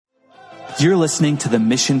You're listening to the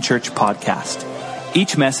Mission Church podcast.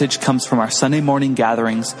 Each message comes from our Sunday morning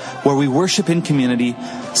gatherings where we worship in community,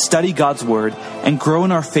 study God's Word, and grow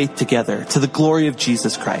in our faith together to the glory of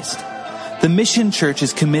Jesus Christ. The Mission Church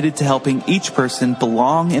is committed to helping each person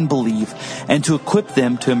belong and believe and to equip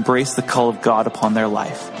them to embrace the call of God upon their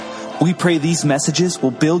life. We pray these messages will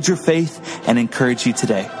build your faith and encourage you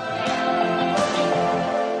today.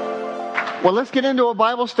 Well, let's get into a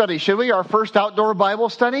Bible study, should we? Our first outdoor Bible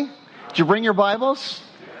study. Did you bring your Bibles?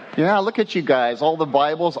 Yeah, look at you guys, all the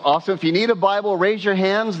Bibles. Awesome. If you need a Bible, raise your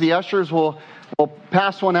hands. The ushers will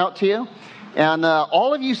pass one out to you. And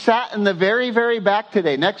all of you sat in the very, very back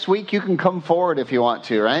today. Next week, you can come forward if you want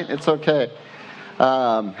to, right? It's okay.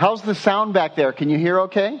 How's the sound back there? Can you hear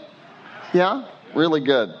okay? Yeah? Really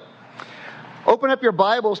good. Open up your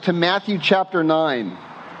Bibles to Matthew chapter 9.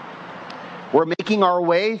 We're making our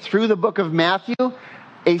way through the book of Matthew,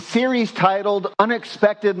 a series titled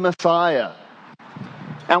Unexpected Messiah.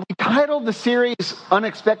 And we titled the series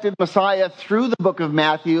Unexpected Messiah through the book of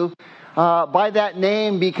Matthew by that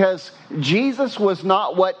name because Jesus was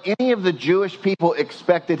not what any of the Jewish people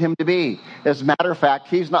expected him to be. As a matter of fact,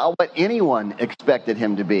 he's not what anyone expected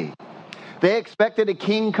him to be. They expected a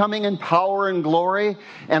king coming in power and glory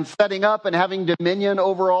and setting up and having dominion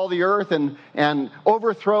over all the earth and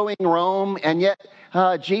overthrowing Rome. And yet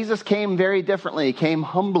Jesus came very differently. He came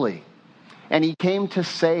humbly. And he came to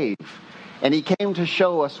save. And he came to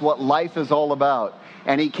show us what life is all about.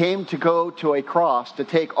 And he came to go to a cross to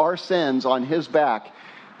take our sins on his back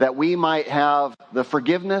that we might have the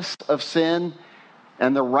forgiveness of sin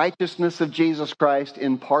and the righteousness of Jesus Christ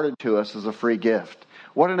imparted to us as a free gift.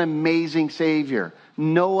 What an amazing Savior.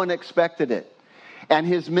 No one expected it. And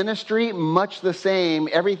his ministry, much the same.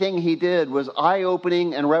 Everything he did was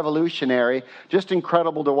eye-opening and revolutionary. Just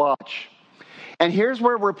incredible to watch. And here's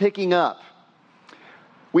where we're picking up.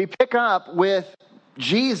 We pick up with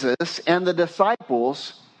Jesus and the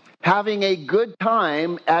disciples having a good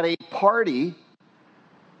time at a party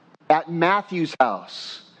at Matthew's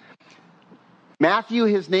house. Matthew,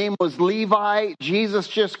 his name was Levi. Jesus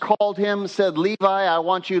just called him, said, Levi, I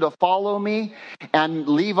want you to follow me. And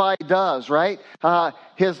Levi does, right?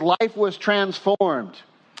 His life was transformed.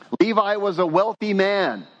 Levi was a wealthy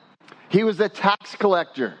man. He was a tax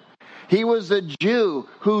collector. He was a Jew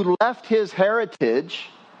who left his heritage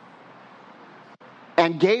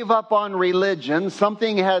and gave up on religion.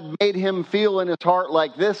 Something had made him feel in his heart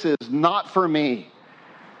like, this is not for me.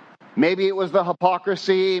 Maybe it was the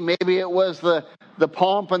hypocrisy. Maybe it was the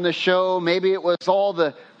pomp and the show. Maybe it was all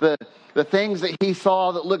the things that he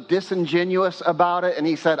saw that looked disingenuous about it. And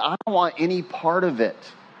he said, I don't want any part of it.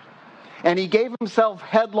 And he gave himself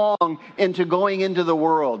headlong into going into the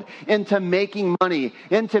world, into making money,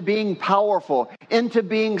 into being powerful, into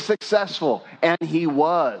being successful. And he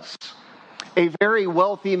was a very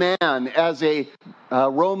wealthy man as a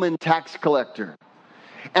Roman tax collector.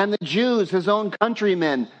 And the Jews, his own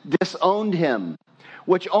countrymen, disowned him,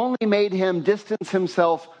 which only made him distance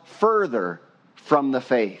himself further from the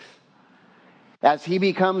faith. As he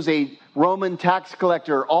becomes a Roman tax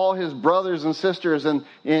collector, all his brothers and sisters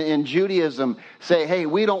in Judaism say, hey,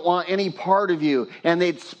 we don't want any part of you. And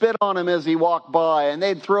they'd spit on him as he walked by, and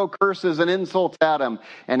they'd throw curses and insults at him.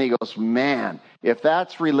 And he goes, man, if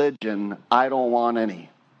that's religion, I don't want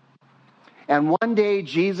any. And one day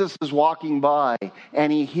Jesus is walking by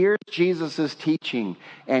and he hears Jesus' teaching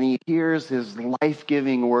and he hears his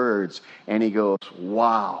life-giving words and he goes,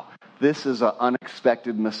 wow, this is an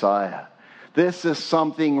unexpected Messiah. This is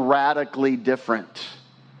something radically different.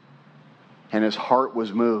 And his heart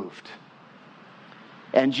was moved.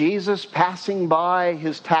 And Jesus, passing by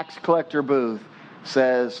his tax collector booth,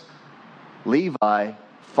 says, Levi,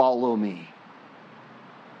 follow me.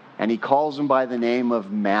 And he calls him by the name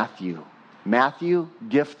of Matthew. Matthew,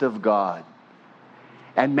 gift of God.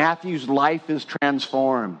 And Matthew's life is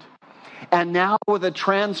transformed. And now with a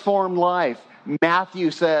transformed life, Matthew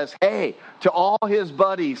says, hey, to all his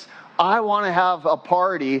buddies, I want to have a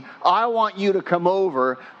party. I want you to come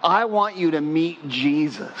over. I want you to meet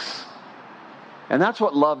Jesus. And that's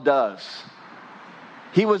what love does.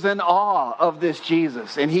 He was in awe of this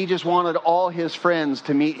Jesus, and he just wanted all his friends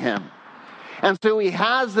to meet him. And so he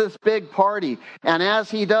has this big party, and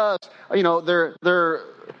as he does, you know, they're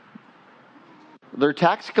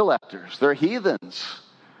tax collectors, they're heathens.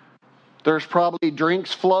 There's probably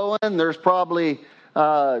drinks flowing, there's probably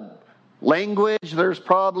language, there's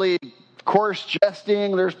probably coarse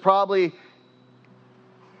jesting,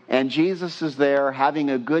 and Jesus is there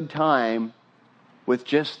having a good time with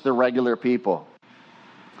just the regular people.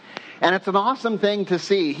 And it's an awesome thing to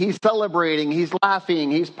see. He's celebrating, he's laughing,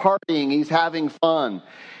 he's partying, he's having fun.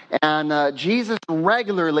 And Jesus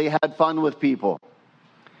regularly had fun with people.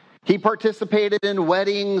 He participated in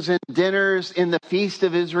weddings and dinners in the Feast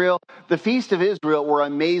of Israel. The Feast of Israel were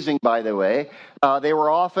amazing, by the way. They were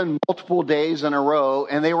often multiple days in a row,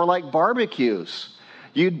 and they were like barbecues.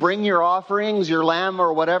 You'd bring your offerings, your lamb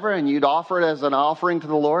or whatever, and you'd offer it as an offering to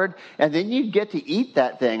the Lord. And then you'd get to eat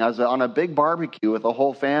that thing on a big barbecue with the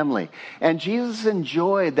whole family. And Jesus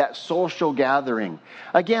enjoyed that social gathering.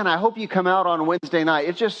 Again, I hope you come out on Wednesday night.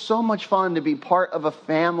 It's just so much fun to be part of a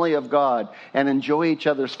family of God and enjoy each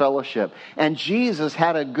other's fellowship. And Jesus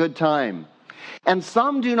had a good time. And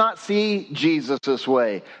some do not see Jesus this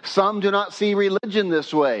way. Some do not see religion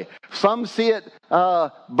this way. Some see it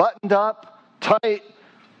buttoned up, tight,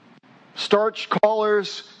 starched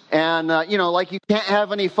collars, and, like you can't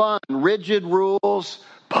have any fun. Rigid rules,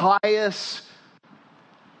 pious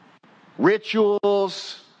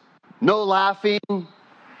rituals, no laughing.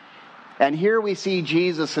 And here we see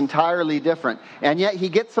Jesus entirely different. And yet he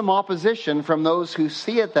gets some opposition from those who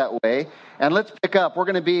see it that way. And let's pick up. We're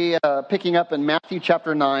going to be picking up in Matthew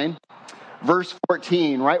chapter 9, verse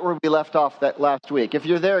 14, right where we left off that last week. If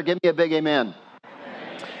you're there, give me a big amen.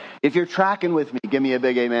 If you're tracking with me, give me a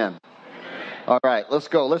big amen. All right, let's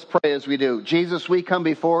go. Let's pray as we do. Jesus, we come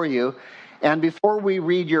before you, and before we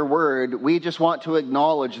read your word, we just want to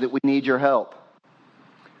acknowledge that we need your help.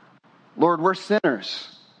 Lord, we're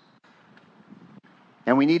sinners,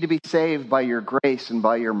 and we need to be saved by your grace and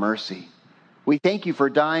by your mercy. We thank you for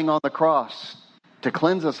dying on the cross to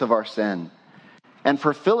cleanse us of our sin and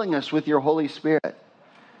for filling us with your Holy Spirit.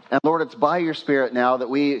 And Lord, it's by your Spirit now that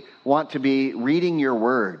we want to be reading your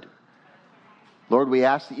word. Lord, we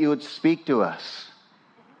ask that you would speak to us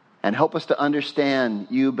and help us to understand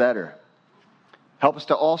you better. Help us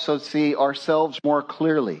to also see ourselves more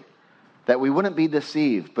clearly, that we wouldn't be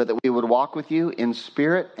deceived, but that we would walk with you in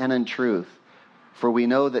spirit and in truth. For we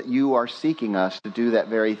know that you are seeking us to do that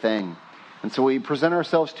very thing. And so we present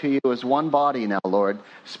ourselves to you as one body now, Lord.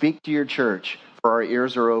 Speak to your church, for our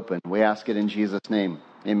ears are open. We ask it in Jesus' name.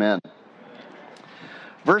 Amen.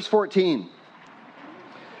 Verse 14.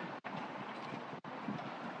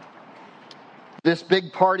 This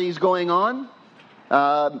big party's going on.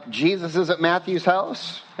 Jesus is at Matthew's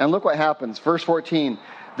house. And look what happens. Verse 14.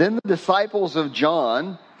 Then the disciples of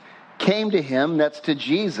John came to him, that's to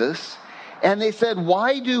Jesus, and they said,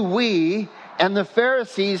 why do we and the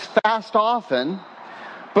Pharisees fast often,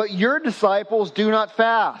 but your disciples do not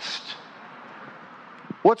fast?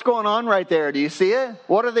 What's going on right there? Do you see it?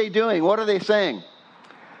 What are they doing? What are they saying?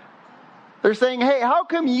 They're saying, hey, how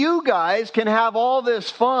come you guys can have all this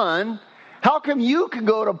fun? How come you can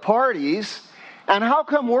go to parties? And how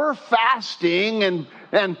come we're fasting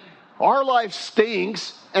and our life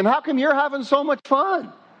stinks? And how come you're having so much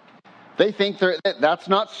fun? They think that's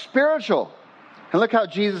not spiritual. And look how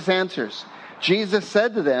Jesus answers. Jesus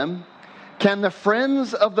said to them, can the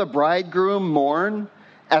friends of the bridegroom mourn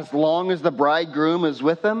as long as the bridegroom is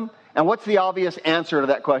with them? And what's the obvious answer to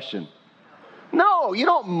that question? No, you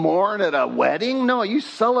don't mourn at a wedding. No, you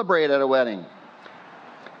celebrate at a wedding.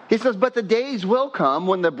 He says, but the days will come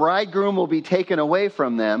when the bridegroom will be taken away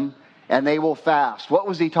from them and they will fast. What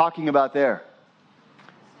was he talking about there?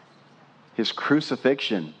 His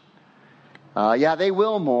crucifixion. They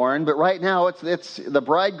will mourn, but right now it's the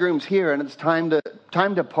bridegroom's here and it's time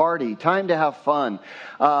to party, time to have fun.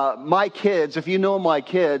 My kids, if you know my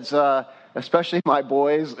kids, especially my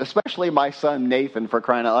boys, especially my son Nathan, for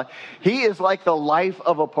crying out loud, he is like the life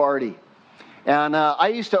of a party. And I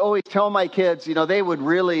used to always tell my kids, they would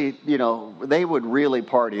really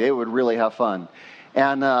party. They would really have fun.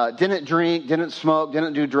 And didn't drink, didn't smoke,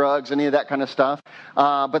 didn't do drugs, any of that kind of stuff.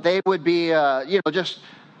 But they would be,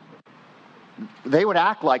 they would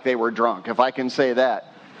act like they were drunk, if I can say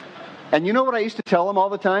that. And you know what I used to tell them all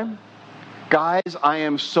the time? Guys, I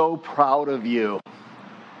am so proud of you.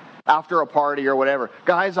 After a party or whatever.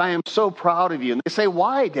 Guys, I am so proud of you. And they say,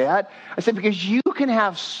 why, Dad? I said, because you can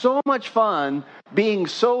have so much fun being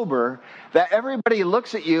sober that everybody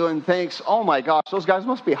looks at you and thinks, oh my gosh, those guys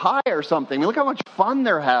must be high or something. I mean, look how much fun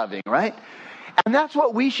they're having, right? And that's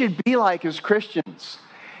what we should be like as Christians.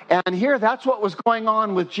 And here, that's what was going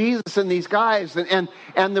on with Jesus and these guys. And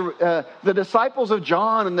the disciples of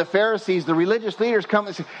John and the Pharisees, the religious leaders come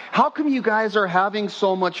and say, how come you guys are having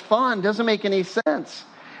so much fun? Doesn't make any sense.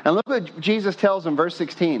 And look what Jesus tells them, verse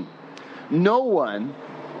 16. No one,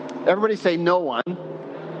 everybody say no one.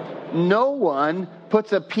 No one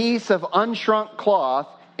puts a piece of unshrunk cloth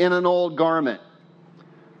in an old garment.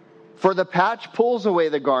 For the patch pulls away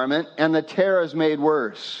the garment and the tear is made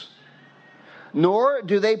worse. Nor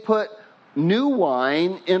do they put new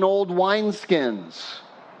wine in old wineskins,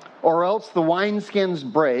 or else the wineskins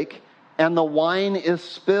break and the wine is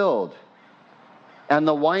spilled, and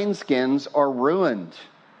the wineskins are ruined.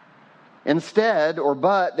 Instead,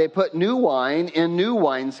 but they put new wine in new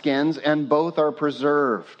wineskins, and both are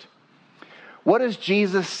preserved. What is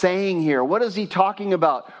Jesus saying here? What is he talking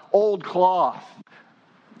about? Old cloth,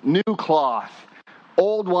 new cloth,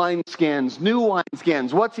 old wineskins, new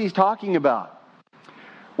wineskins. What's he talking about?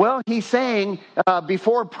 Well, he's saying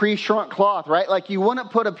before pre-shrunk cloth, right? Like you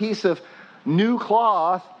wouldn't put a piece of new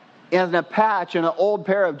cloth in a patch in an old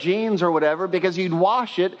pair of jeans or whatever, because you'd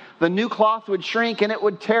wash it, the new cloth would shrink and it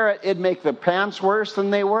would tear it. It'd make the pants worse than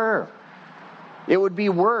they were. It would be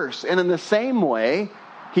worse. And in the same way,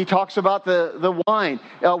 he talks about the wine.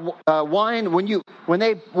 Wine, when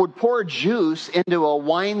they would pour juice into a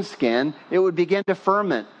wineskin, it would begin to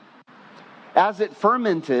ferment. As it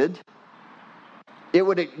fermented, it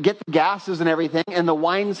would get the gases and everything, and the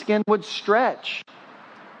wineskin would stretch.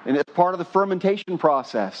 And it's part of the fermentation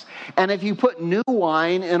process. And if you put new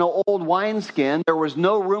wine in an old wineskin, there was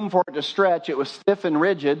no room for it to stretch. It was stiff and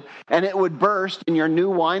rigid, and it would burst, and your new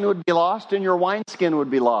wine would be lost, and your wineskin would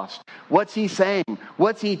be lost. What's he saying?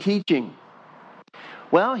 What's he teaching?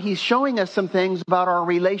 Well, he's showing us some things about our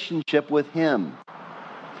relationship with him.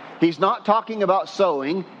 He's not talking about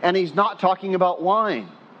sowing, and he's not talking about wine.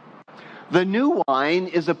 The new wine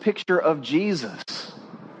is a picture of Jesus.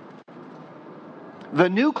 The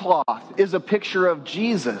new cloth is a picture of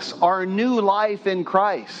Jesus, our new life in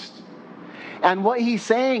Christ. And what he's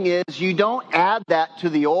saying is, you don't add that to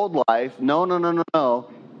the old life. No.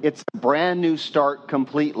 It's a brand new start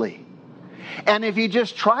completely. And if you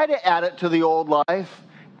just try to add it to the old life,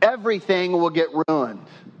 everything will get ruined.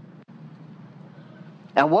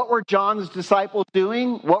 And what were John's disciples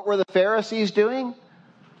doing? What were the Pharisees doing?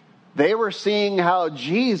 They were seeing how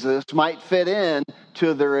Jesus might fit in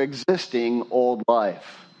to their existing old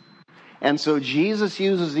life. And so Jesus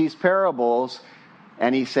uses these parables,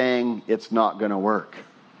 and he's saying it's not going to work.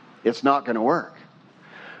 It's not going to work.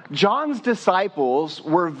 John's disciples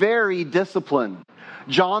were very disciplined.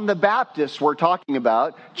 John the Baptist we're talking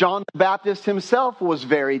about, John the Baptist himself was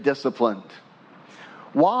very disciplined.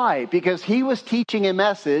 Why? Because he was teaching a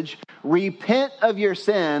message, repent of your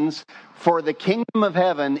sins, for the kingdom of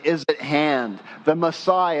heaven is at hand. The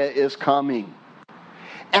Messiah is coming.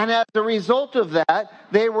 And as a result of that,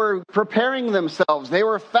 they were preparing themselves. They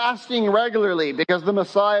were fasting regularly because the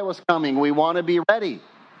Messiah was coming. We want to be ready.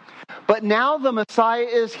 But now the Messiah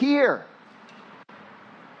is here.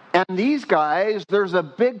 And these guys, there's a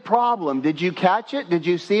big problem. Did you catch it? Did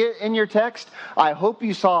you see it in your text? I hope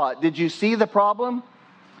you saw it. Did you see the problem?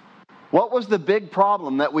 What was the big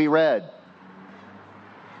problem that we read?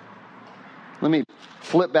 Let me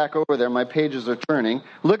flip back over there. My pages are turning.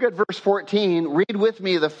 Look at verse 14. Read with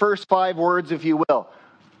me the first 5 words, if you will.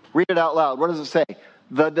 Read it out loud. What does it say?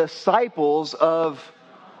 The disciples of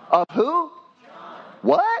who? John.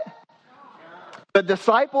 What? John. The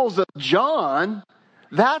disciples of John.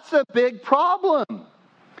 That's a big problem.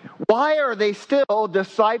 Why are they still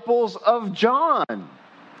disciples of John?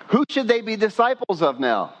 Who should they be disciples of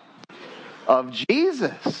now? Of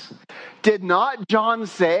Jesus. Did not John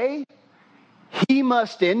say, he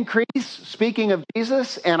must increase, speaking of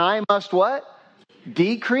Jesus, and I must what?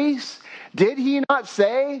 Decrease? Did he not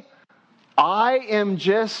say, I am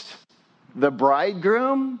just the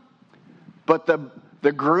bridegroom, but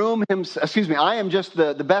the groom himself, I am just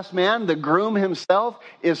the best man, the groom himself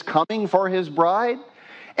is coming for his bride,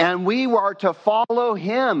 and we are to follow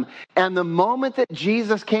him. And the moment that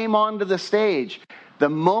Jesus came onto the stage, the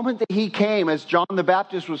moment that he came, as John the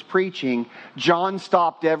Baptist was preaching, John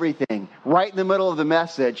stopped everything right in the middle of the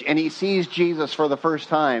message, and he sees Jesus for the first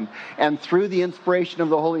time. And through the inspiration of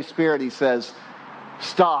the Holy Spirit, he says,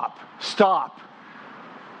 stop.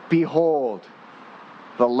 Behold,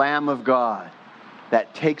 the Lamb of God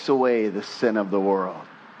that takes away the sin of the world.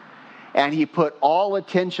 And he put all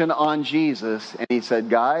attention on Jesus, and he said,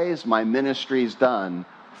 guys, my ministry's done.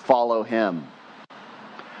 Follow him.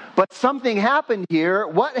 But something happened here.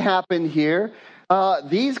 What happened here?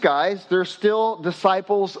 These guys, they're still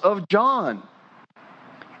disciples of John.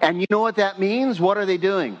 And you know what that means? What are they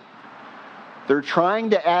doing? They're trying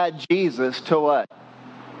to add Jesus to what?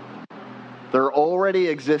 Their already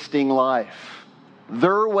existing life.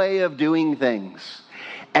 Their way of doing things.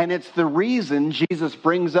 And it's the reason Jesus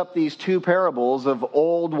brings up these 2 parables of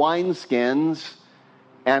old wineskins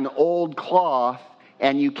and old cloth.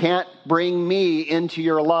 And you can't bring me into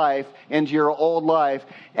your life, into your old life,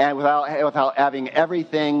 and without having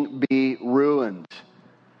everything be ruined.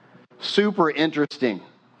 Super interesting.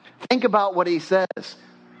 Think about what he says.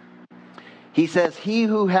 He says, he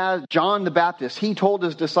who has, John the Baptist, he told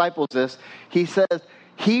his disciples this. He says,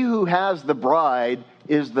 he who has the bride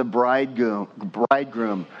is the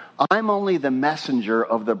bridegroom. I'm only the messenger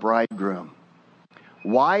of the bridegroom.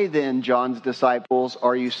 Why then, John's disciples,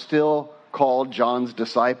 are you still called John's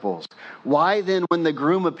disciples? Why then, when the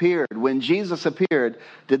groom appeared, when Jesus appeared,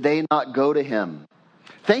 did they not go to him?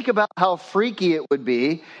 Think about how freaky it would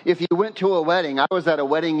be if you went to a wedding. I was at a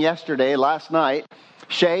wedding last night.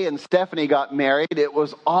 Shay and Stephanie got married. It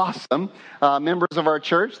was awesome. Members of our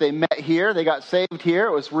church, they met here. They got saved here.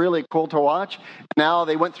 It was really cool to watch. Now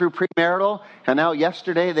they went through premarital, and now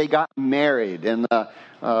yesterday they got married. And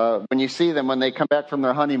when you see them, when they come back from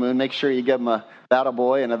their honeymoon, make sure you give them a that a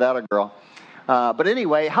boy and a that a girl. But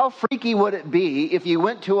anyway, how freaky would it be if you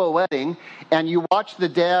went to a wedding and you watched the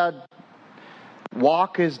dad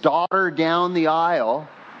walk his daughter down the aisle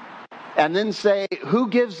and then say, who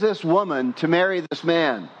gives this woman to marry this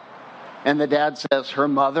man? And the dad says, her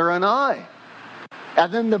mother and I.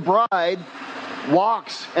 And then the bride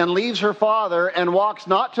walks and leaves her father and walks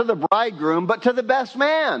not to the bridegroom, but to the best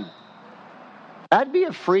man. That'd be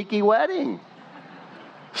a freaky wedding.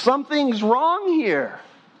 Something's wrong here.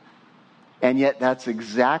 And yet that's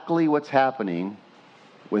exactly what's happening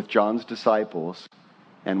with John's disciples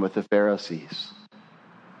and with the Pharisees.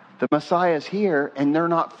 The Messiah's here, and they're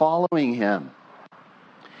not following him.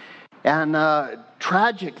 And a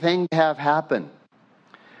tragic thing to have happen.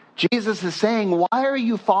 Jesus is saying, why are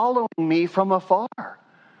you following me from afar?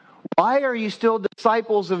 Why are you still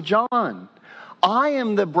disciples of John? I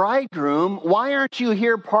am the bridegroom. Why aren't you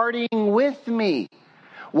here partying with me?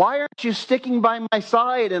 Why aren't you sticking by my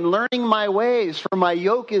side and learning my ways? For my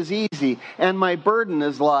yoke is easy and my burden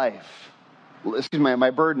is light.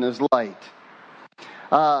 My burden is light.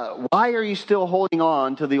 Why are you still holding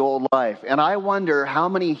on to the old life? And I wonder how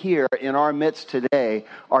many here in our midst today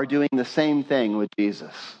are doing the same thing with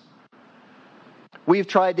Jesus. We've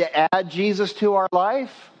tried to add Jesus to our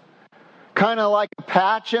life, kind of like a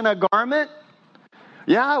patch in a garment.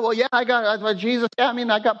 I got Jesus.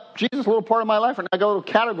 I got Jesus a little part of my life, and I go to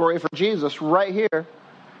a category for Jesus right here.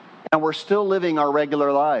 And we're still living our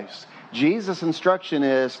regular lives. Jesus' instruction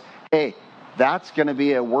is, hey, that's going to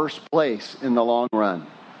be a worse place in the long run.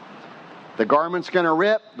 The garment's going to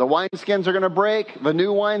rip. The wineskins are going to break. The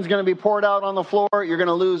new wine's going to be poured out on the floor. You're going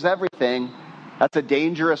to lose everything. That's a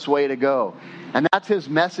dangerous way to go. And that's his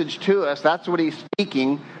message to us. That's what he's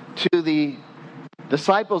speaking to the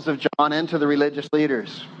disciples of John and to the religious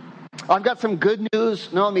leaders. I've got some good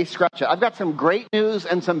news. No, let me scratch it. I've got some great news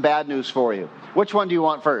and some bad news for you. Which one do you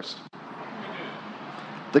want first?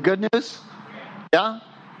 The good news? Yeah?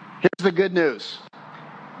 Here's the good news.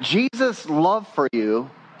 Jesus' love for you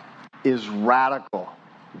is radical.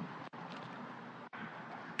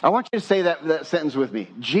 I want you to say that sentence with me.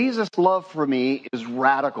 Jesus' love for me is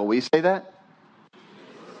radical. Will you say that?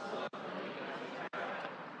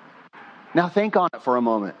 Now think on it for a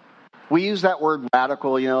moment. We use that word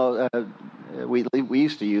radical, we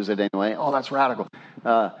used to use it anyway. Oh, that's radical.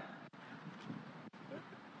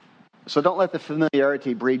 So don't let the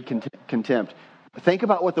familiarity breed contempt. Think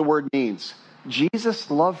about what the word means. Jesus'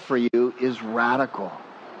 love for you is radical.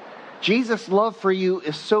 Jesus' love for you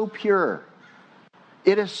is so pure.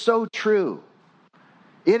 It is so true.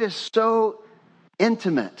 It is so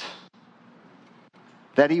intimate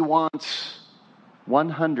that he wants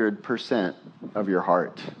 100% of your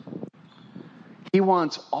heart. He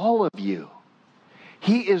wants all of you.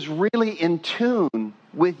 He is really in tune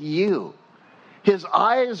with you. His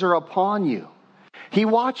eyes are upon you. He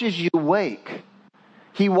watches you wake.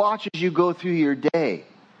 He watches you go through your day.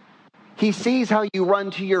 He sees how you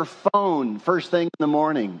run to your phone first thing in the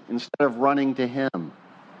morning instead of running to him.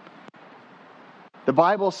 The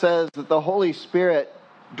Bible says that the Holy Spirit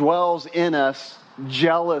dwells in us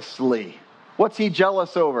jealously. What's he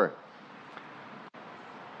jealous over?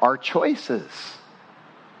 Our choices.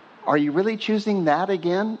 Are you really choosing that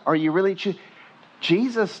again? Are you really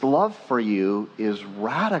Jesus' love for you is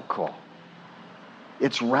radical.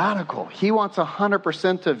 It's radical. He wants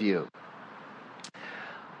 100% of you.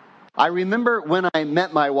 I remember when I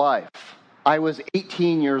met my wife, I was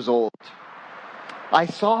 18 years old. I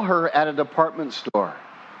saw her at a department store.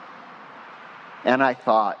 And I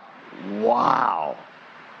thought, wow,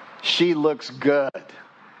 she looks good.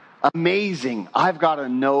 Amazing. I've got to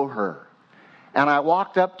know her. And I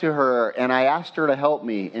walked up to her and I asked her to help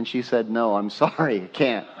me. And she said, no, I'm sorry, I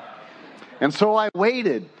can't. And so I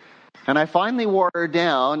waited. And I finally wore her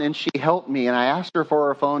down and she helped me. And I asked her for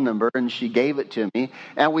her phone number and she gave it to me.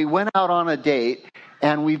 And we went out on a date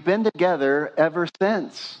and we've been together ever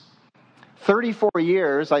since. 34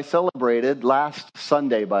 years I celebrated last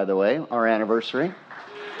Sunday, by the way, our anniversary.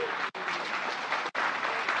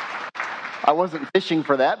 I wasn't fishing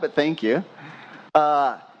for that, but thank you.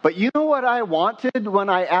 But you know what I wanted when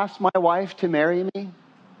I asked my wife to marry me?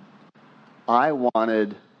 I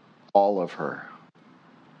wanted all of her.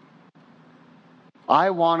 I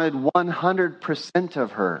wanted 100%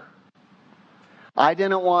 of her. I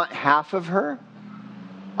didn't want half of her.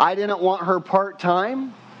 I didn't want her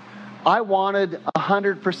part-time. I wanted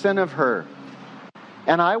 100% of her.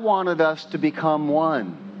 And I wanted us to become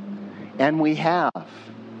one. And we have.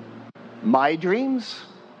 My dreams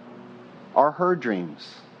are her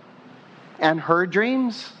dreams. And her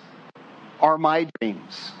dreams are my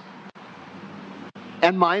dreams.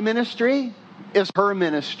 And my ministry is her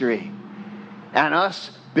ministry. And us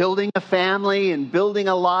building a family and building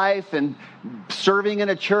a life and serving in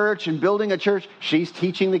a church and building a church. She's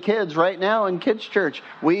teaching the kids right now in kids' church.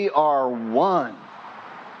 We are one.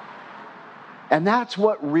 And that's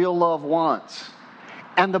what real love wants.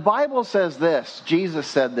 And the Bible says this. Jesus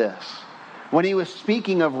said this when he was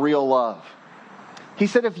speaking of real love. He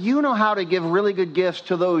said, if you know how to give really good gifts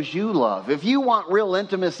to those you love, if you want real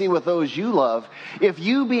intimacy with those you love, if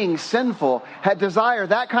you being sinful desire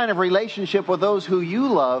that kind of relationship with those who you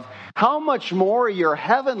love, how much more your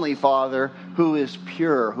heavenly Father who is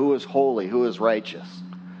pure, who is holy, who is righteous.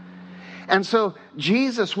 And so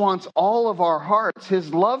Jesus wants all of our hearts.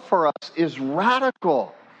 His love for us is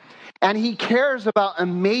radical. And he cares about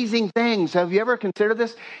amazing things. Have you ever considered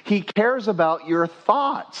this? He cares about your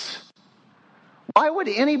thoughts. Why would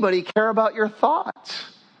anybody care about your thoughts?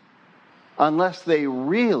 Unless they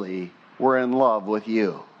really were in love with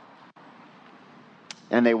you.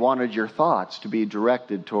 And they wanted your thoughts to be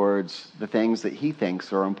directed towards the things that he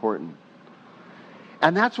thinks are important.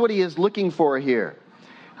 And that's what he is looking for here.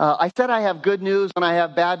 I said I have good news and I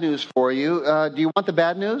have bad news for you. Do you want the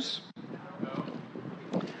bad news?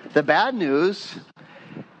 The bad news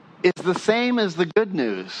is the same as the good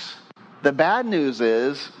news. The bad news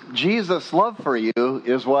is Jesus' love for you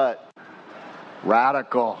is what?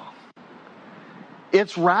 Radical.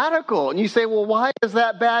 It's radical. And you say, well, why is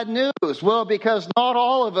that bad news? Well, because not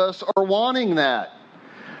all of us are wanting that.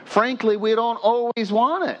 Frankly, we don't always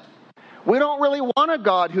want it. We don't really want a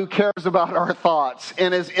God who cares about our thoughts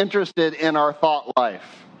and is interested in our thought life.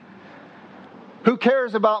 Who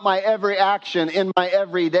cares about my every action in my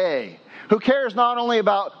everyday? Who cares not only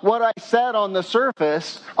about what I said on the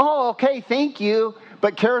surface, oh, okay, thank you,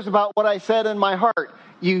 but cares about what I said in my heart.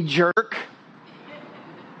 You jerk.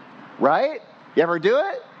 Right? You ever do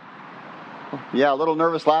it? Yeah, a little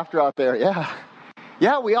nervous laughter out there.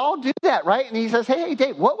 Yeah, we all do that, right? And he says, hey,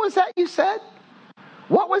 Dave, what was that you said?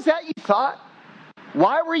 What was that you thought?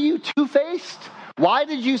 Why were you two-faced? Why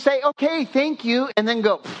did you say, okay, thank you, and then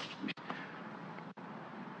go...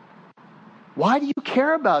 Why do you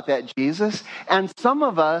care about that, Jesus? And some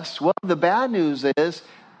of us, well, the bad news is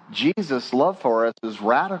Jesus' love for us is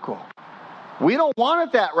radical. We don't want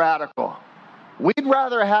it that radical. We'd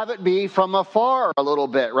rather have it be from afar a little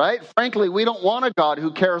bit, right? Frankly, we don't want a God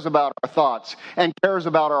who cares about our thoughts and cares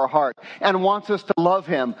about our heart and wants us to love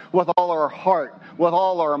him with all our heart, with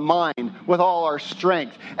all our mind, with all our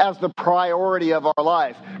strength as the priority of our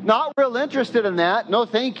life. Not real interested in that. No,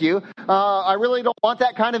 thank you. I really don't want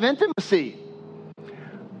that kind of intimacy.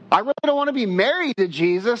 I really don't want to be married to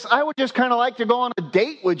Jesus. I would just kind of like to go on a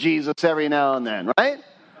date with Jesus every now and then, right?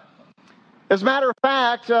 As a matter of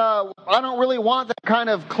fact, I don't really want that kind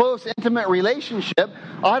of close, intimate relationship.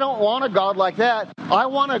 I don't want a God like that. I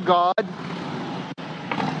want a God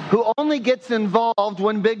who only gets involved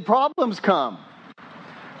when big problems come.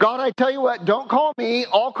 God, I tell you what, don't call me,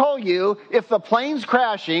 I'll call you. If the plane's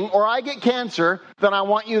crashing or I get cancer, then I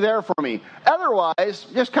want you there for me. Otherwise,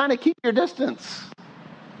 just kind of keep your distance.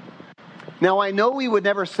 Now, I know we would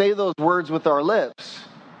never say those words with our lips,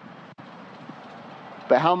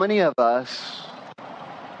 but how many of us,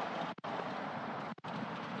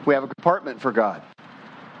 we have a compartment for God?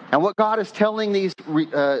 And what God is telling these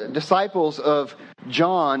disciples of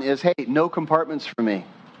John is, hey, no compartments for me.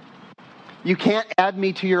 You can't add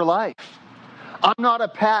me to your life. I'm not a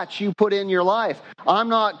patch you put in your life. I'm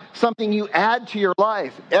not something you add to your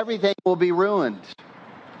life. Everything will be ruined.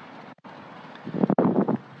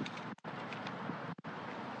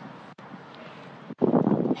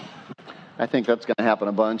 I think that's going to happen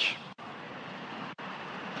a bunch.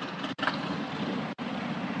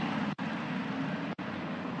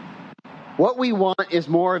 What we want is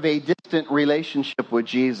more of a distant relationship with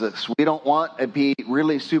Jesus. We don't want to be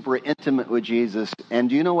really super intimate with Jesus. And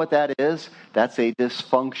do you know what that is? That's a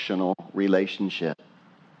dysfunctional relationship.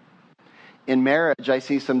 in marriage, I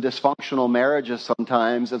see some dysfunctional marriages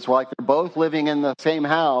sometimes. It's like they're both living in the same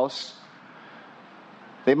house.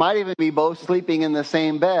 They might even be both sleeping in the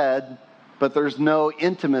same bed, but there's no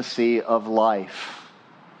intimacy of life.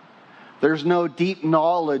 There's no deep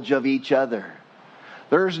knowledge of each other.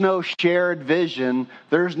 There's no shared vision.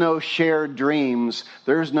 There's no shared dreams.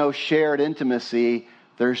 There's no shared intimacy.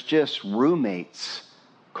 There's just roommates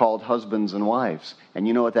called husbands and wives. And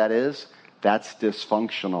you know what that is? That's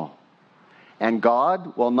dysfunctional. And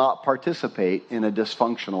God will not participate in a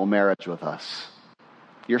dysfunctional marriage with us.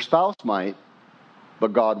 Your spouse might,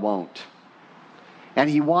 but God won't. And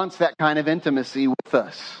He wants that kind of intimacy with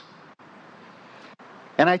us.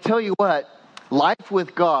 And I tell you what, life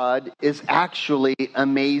with God is actually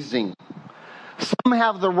amazing. Some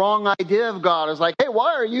have the wrong idea of God. It's like, hey,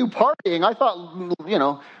 why are you partying? I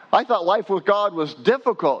thought life with God was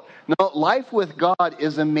difficult. No, life with God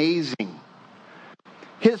is amazing.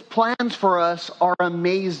 His plans for us are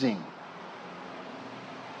amazing.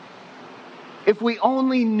 If we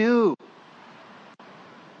only knew.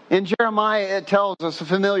 In Jeremiah, it tells us a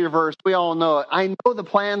familiar verse. We all know it. I know the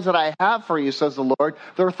plans that I have for you, says the Lord.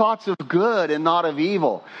 They're thoughts of good and not of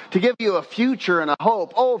evil, to give you a future and a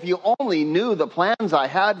hope. Oh, if you only knew the plans I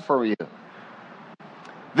had for you.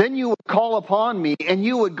 Then you would call upon me, and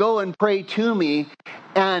you would go and pray to me,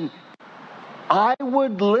 and I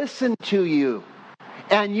would listen to you.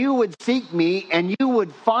 And you would seek me, and you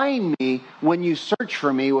would find me when you search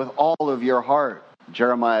for me with all of your heart.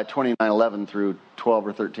 Jeremiah 29:11 through 12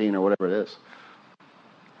 or 13 or whatever it is.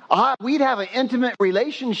 We'd have an intimate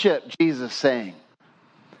relationship, Jesus saying.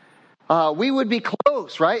 We would be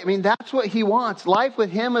close, right? I mean, that's what He wants. Life with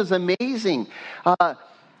Him is amazing.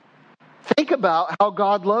 Think about how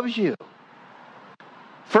God loves you.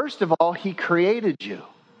 First of all, He created you.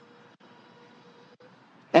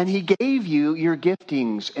 And He gave you your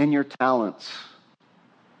giftings and your talents.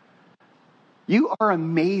 You are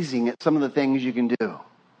amazing at some of the things you can do.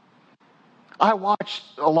 I watched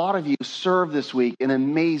a lot of you serve this week in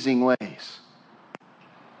amazing ways.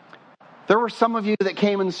 There were some of you that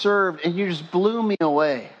came and served, and you just blew me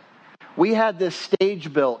away. We had this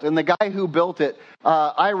stage built, and the guy who built it,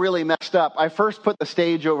 I really messed up. I first put the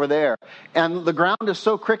stage over there, and the ground is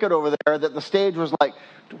so crooked over there that the stage was like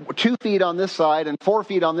 2 feet on this side and 4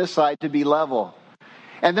 feet on this side to be level.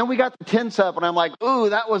 And then we got the tents up, and I'm like,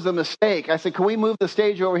 ooh, that was a mistake. I said, can we move the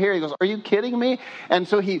stage over here? He goes, are you kidding me? And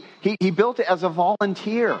so he built it as a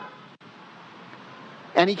volunteer.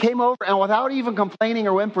 And he came over, and without even complaining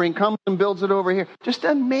or whimpering, comes and builds it over here. Just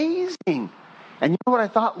amazing. And you know what I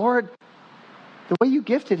thought? Lord, the way you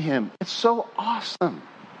gifted him, it's so awesome.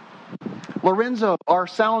 Lorenzo, our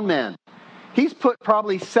sound man, he's put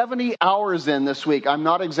probably 70 hours in this week. I'm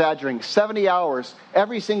not exaggerating. 70 hours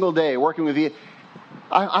every single day working with you.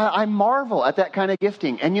 I marvel at that kind of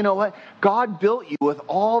gifting. And you know what? God built you with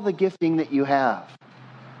all the gifting that you have.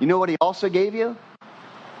 You know what He also gave you?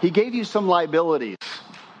 He gave you some liabilities,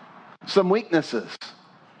 some weaknesses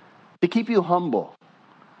to keep you humble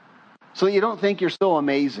so that you don't think you're so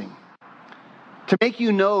amazing, to make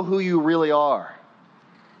you know who you really are,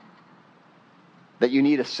 that you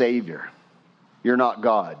need a Savior. You're not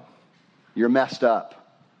God. You're messed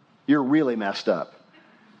up. You're really messed up.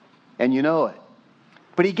 And you know it.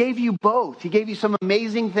 But He gave you both. He gave you some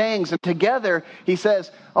amazing things. And together, He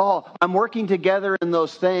says, oh, I'm working together in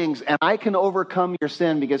those things, and I can overcome your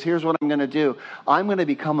sin because here's what I'm going to do. I'm going to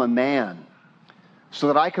become a man so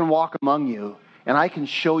that I can walk among you and I can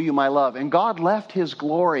show you my love. And God left His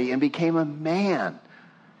glory and became a man.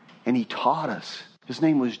 And He taught us. His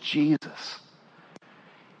name was Jesus.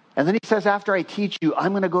 And then He says, after I teach you,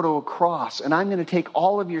 I'm going to go to a cross and I'm going to take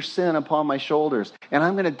all of your sin upon my shoulders and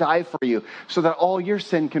I'm going to die for you so that all your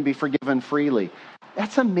sin can be forgiven freely.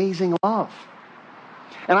 That's amazing love.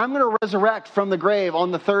 And I'm going to resurrect from the grave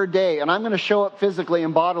on the third day, and I'm going to show up physically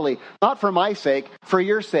and bodily, not for my sake, for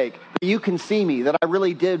your sake, that you can see me, that I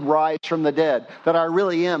really did rise from the dead, that I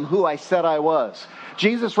really am who I said I was.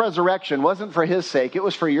 Jesus' resurrection wasn't for His sake, it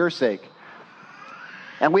was for your sake.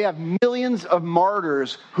 And we have millions of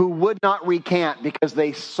martyrs who would not recant because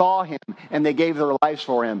they saw Him and they gave their lives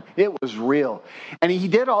for Him. It was real. And He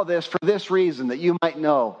did all this for this reason, that you might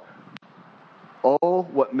know, oh,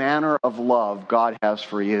 what manner of love God has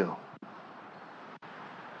for you.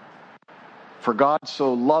 For God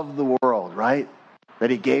so loved the world, right? That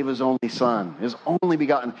He gave His only Son, His only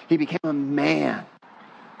begotten. He became a man,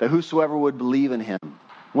 that whosoever would believe in Him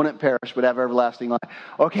wouldn't perish but have everlasting life.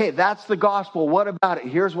 Okay, that's the gospel. What about it?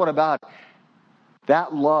 Here's what about it.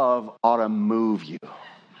 That love ought to move you.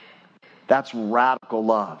 That's radical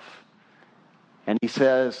love. And he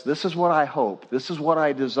says, this is what I hope. This is what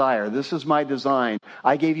I desire. This is my design.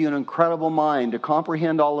 I gave you an incredible mind to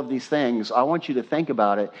comprehend all of these things. I want you to think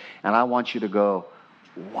about it, and I want you to go,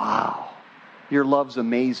 wow, your love's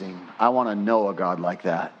amazing. I want to know a God like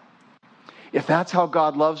that. If that's how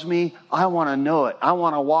God loves me, I want to know it. I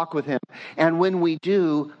want to walk with him. And when we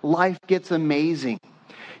do, life gets amazing.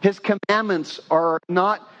 His commandments are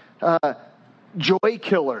not joy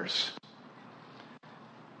killers.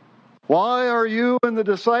 Why are you and the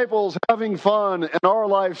disciples having fun and our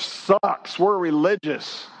life sucks? We're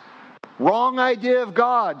religious. Wrong idea of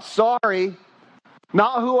God. Sorry.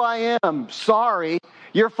 Not who I am. Sorry.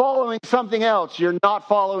 You're following something else. You're not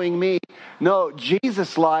following me. No,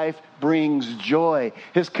 Jesus' life brings joy.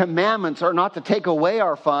 His commandments are not to take away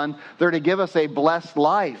our fun. They're to give us a blessed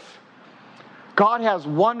life. God has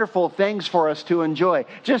wonderful things for us to enjoy.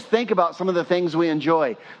 Just think about some of the things we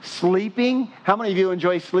enjoy. Sleeping. How many of you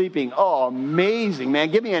enjoy sleeping? Oh, amazing,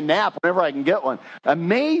 man. Give me a nap whenever I can get one.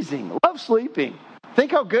 Amazing. Love sleeping.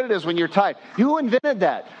 Think how good it is when you're tired. Who invented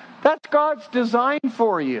that? That's God's design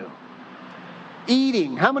for you.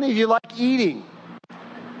 Eating. How many of you like eating?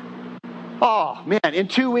 Oh, man, in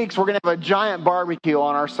 2 weeks, we're going to have a giant barbecue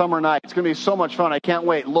on our summer night. It's going to be so much fun. I can't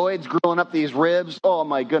wait. Lloyd's grilling up these ribs. Oh,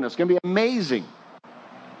 my goodness. It's going to be amazing.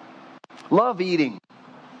 Love eating.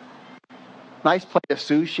 Nice plate of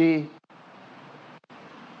sushi.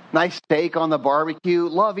 Nice steak on the barbecue.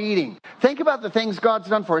 Love eating. Think about the things God's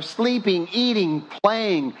done for us. Sleeping, eating,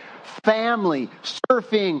 playing, family,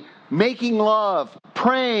 surfing, making love,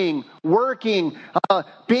 praying, working,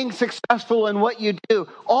 being successful in what you do.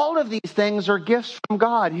 All of these things are gifts from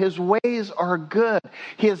God. His ways are good.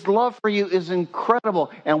 His love for you is incredible.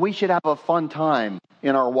 And we should have a fun time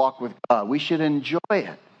in our walk with God. We should enjoy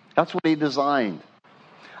it. That's what he designed.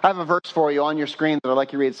 I have a verse for you on your screen that I'd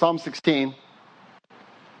like you to read. Psalm 16.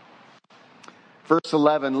 Verse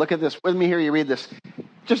 11. Look at this. Let me hear you read this.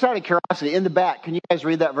 Just out of curiosity, in the back, can you guys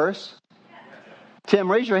read that verse?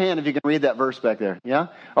 Tim, raise your hand if you can read that verse back there. Yeah?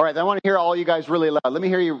 All right, I want to hear all you guys really loud. Let me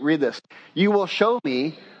hear you read this. You will show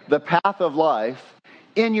me the path of life.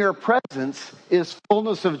 In your presence is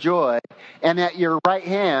fullness of joy, and at your right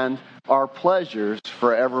hand are pleasures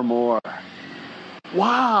forevermore.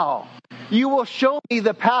 Wow. You will show me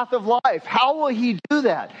the path of life. How will he do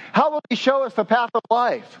that? How will he show us the path of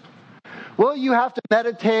life? Well, you have to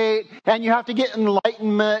meditate, and you have to get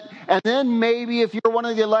enlightenment, and then maybe if you're one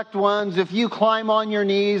of the elect ones, if you climb on your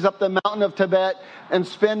knees up the mountain of Tibet and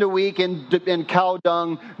spend a week in cow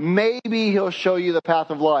dung, maybe he'll show you the path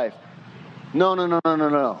of life.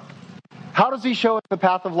 No. How does he show us the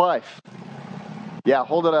path of life? Yeah,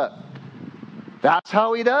 hold it up. That's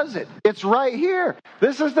how he does it. It's right here.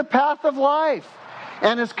 This is the path of life.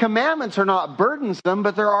 And his commandments are not burdensome,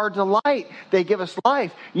 but they're our delight. They give us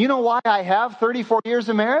life. You know why I have 34 years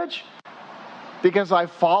of marriage? Because I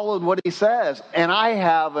followed what he says. And I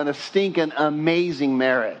have a stinking amazing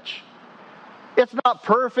marriage. It's not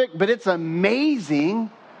perfect, but it's amazing.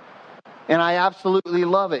 And I absolutely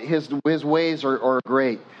love it. His ways are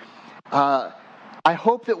great. I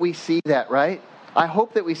hope that we see that, right? I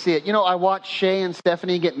hope that we see it. You know, I watched Shay and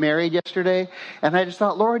Stephanie get married yesterday, and I just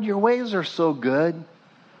thought, Lord, your ways are so good.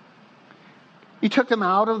 You took them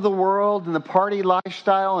out of the world and the party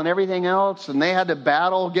lifestyle and everything else, and they had to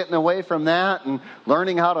battle getting away from that and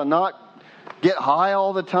learning how to not get high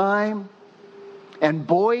all the time. And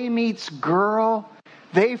boy meets girl.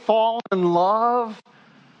 They fall in love.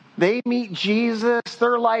 They meet Jesus.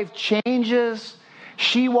 Their life changes.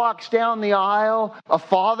 She walks down the aisle, a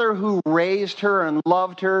father who raised her and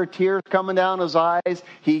loved her, tears coming down his eyes.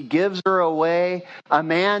 He gives her away. A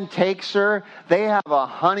man takes her. They have a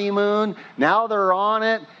honeymoon. Now they're on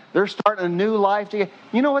it. They're starting a new life together.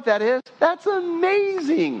 You know what that is? That's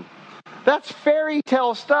amazing. That's fairy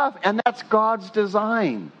tale stuff, and that's God's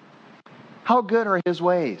design. How good are his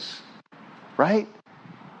ways, right?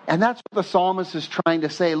 And that's what the psalmist is trying to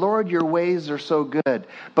say. Lord, your ways are so good.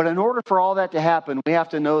 But in order for all that to happen, we have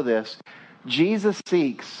to know this. Jesus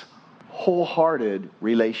seeks wholehearted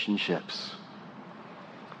relationships.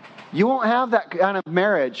 You won't have that kind of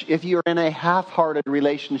marriage if you're in a half-hearted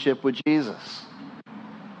relationship with Jesus.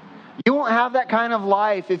 You won't have that kind of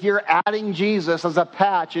life if you're adding Jesus as a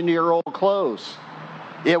patch into your old clothes.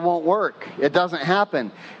 It won't work. It doesn't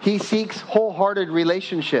happen. He seeks wholehearted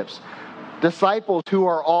relationships. Disciples who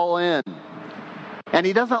are all in. And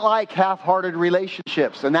he doesn't like half-hearted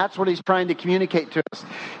relationships. And that's what he's trying to communicate to us.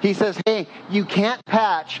 He says, hey, you can't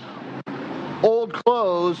patch old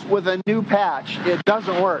clothes with a new patch. It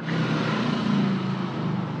doesn't work.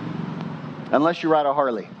 Unless you ride a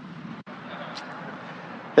Harley.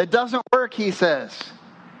 It doesn't work, he says.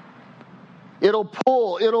 It'll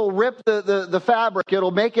pull, it'll rip the fabric,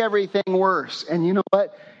 it'll make everything worse. And you know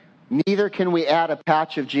what? Neither can we add a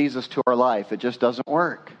patch of Jesus to our life. It just doesn't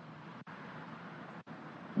work.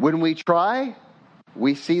 When we try,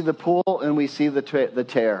 we see the pull and we see the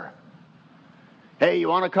tear. Hey, you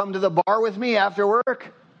want to come to the bar with me after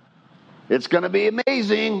work? It's going to be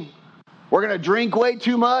amazing. We're going to drink way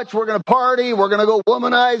too much. We're going to party. We're going to go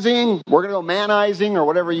womanizing. We're going to go manizing or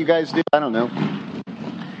whatever you guys do. I don't know.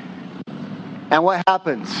 And what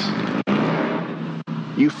happens?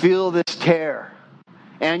 You feel this tear.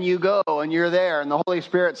 And you go and you're there. And the Holy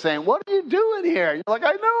Spirit's saying, what are you doing here? You're like,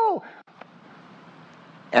 I know.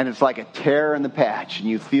 And it's like a tear in the patch. And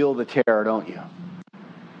you feel the tear, don't you?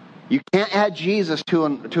 You can't add Jesus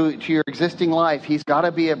to your existing life. He's got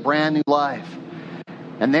to be a brand new life.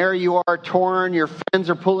 And there you are torn. Your friends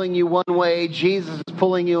are pulling you one way. Jesus is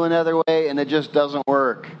pulling you another way. And it just doesn't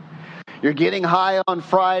work. You're getting high on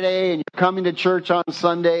Friday. And you're coming to church on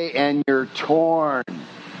Sunday. And you're torn.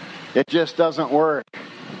 It just doesn't work.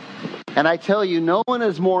 And I tell you, no one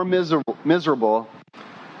is more miserable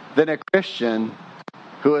than a Christian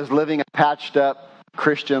who is living a patched up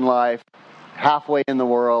Christian life, halfway in the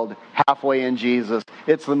world, halfway in Jesus.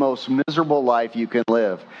 It's the most miserable life you can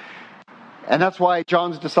live. And that's why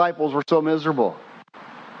John's disciples were so miserable.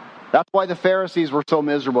 That's why the Pharisees were so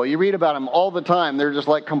miserable. You read about them all the time. They're just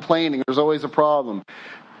like complaining. There's always a problem.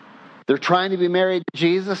 They're trying to be married to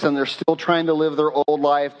Jesus, and they're still trying to live their old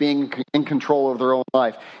life, being in control of their own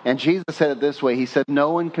life. And Jesus said it this way. He said,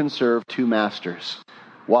 no one can serve two masters.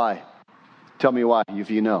 Why? Tell me why, if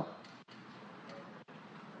you know.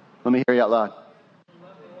 Let me hear you out loud.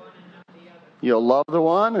 You'll love the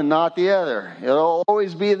one and not the other. It'll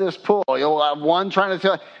always be this pull. You'll have one trying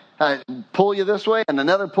to pull you this way and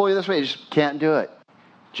another pull you this way. You just can't do it.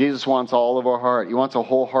 Jesus wants all of our heart. He wants a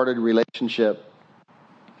wholehearted relationship.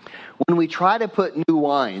 When we try to put new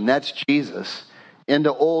wine, that's Jesus,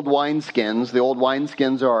 into old wineskins, the old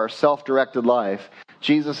wineskins are our self-directed life,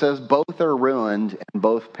 Jesus says both are ruined and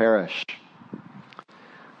both perish.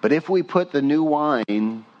 But if we put the new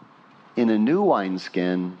wine in a new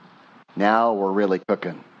wineskin, now we're really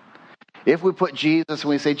cooking. If we put Jesus and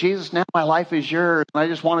we say, Jesus, now my life is yours, and I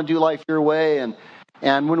just want to do life your way, and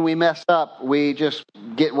when we mess up, we just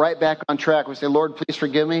get right back on track. We say, Lord, please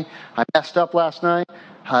forgive me. I messed up last night.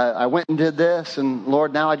 I went and did this, and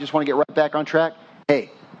Lord, now I just want to get right back on track.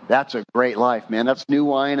 Hey, that's a great life, man. That's new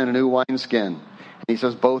wine and a new wineskin. And he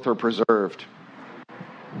says both are preserved.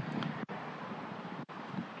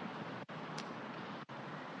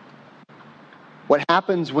 What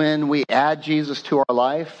happens when we add Jesus to our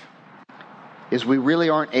life is we really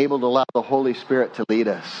aren't able to allow the Holy Spirit to lead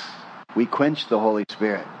us. We quench the Holy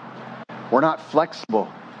Spirit. We're not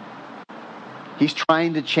flexible. He's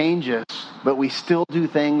trying to change us, but we still do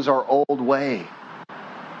things our old way.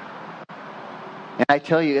 And I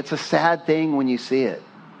tell you, it's a sad thing when you see it.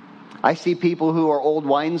 I see people who are old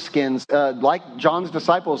wineskins, like John's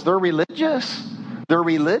disciples. They're religious. They're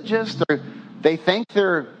religious. They think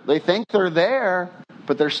they're there,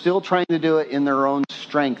 but they're still trying to do it in their own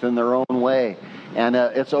strength, in their own way. And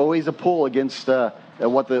it's always a pull against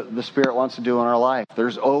what the Spirit wants to do in our life.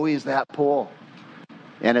 There's always that pull.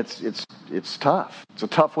 And it's tough. It's a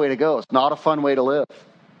tough way to go. It's not a fun way to live.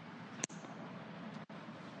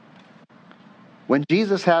 When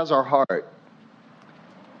Jesus has our heart,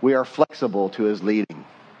 we are flexible to his leading.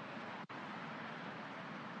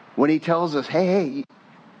 When he tells us, hey,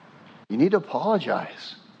 you need to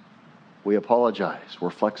apologize, we apologize. We're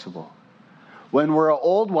flexible. When we're an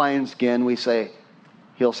old wineskin,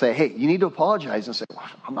 he'll say, hey, you need to apologize. And say, well,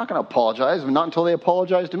 I'm not going to apologize. Not until they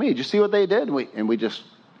apologize to me. Did you see what they did? And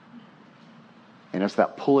it's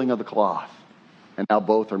that pulling of the cloth. And now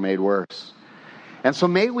both are made worse. And so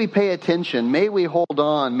may we pay attention. May we hold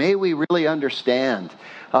on. May we really understand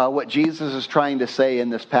what Jesus is trying to say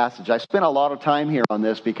in this passage. I spent a lot of time here on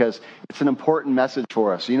this because it's an important message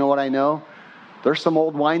for us. You know what I know? There's some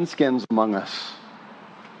old wineskins among us.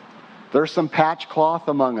 There's some patch cloth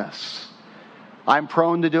among us. I'm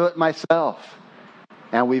prone to do it myself.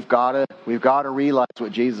 And we've got to realize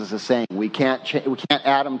what Jesus is saying. We can't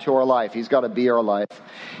add him to our life. He's got to be our life.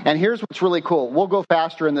 And here's what's really cool. We'll go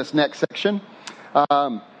faster in this next section.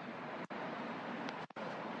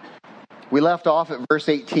 We left off at verse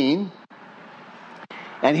 18.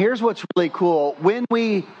 And here's what's really cool. When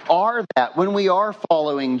we are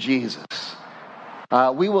following Jesus,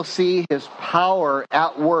 we will see his power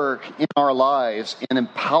at work in our lives in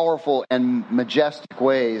powerful and majestic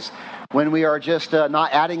ways when we are just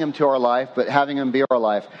not adding him to our life, but having him be our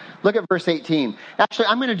life. Look at verse 18. Actually,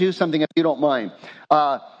 I'm going to do something if you don't mind.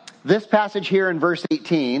 This passage here in verse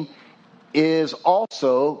 18, is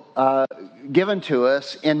also given to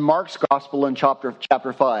us in Mark's Gospel in chapter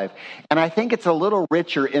 5. And I think it's a little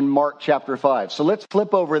richer in Mark chapter 5. So let's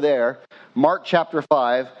flip over there, Mark chapter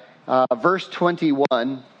 5, verse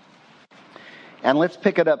 21. And let's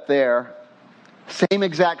pick it up there. Same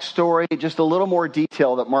exact story, just a little more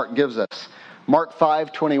detail that Mark gives us. Mark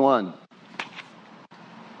 5:21.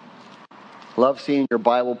 Love seeing your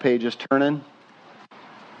Bible pages turning.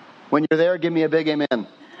 When you're there, give me a big amen.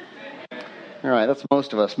 All right, that's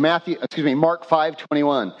most of us. Mark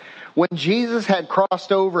 5:21. When Jesus had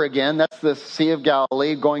crossed over again, that's the Sea of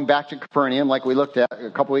Galilee, going back to Capernaum, like we looked at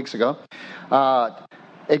a couple weeks ago.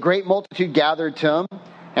 A great multitude gathered to him,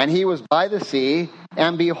 and he was by the sea.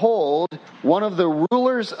 And behold, one of the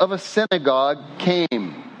rulers of a synagogue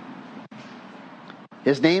came.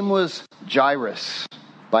 His name was Jairus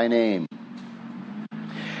by name.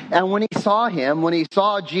 And when he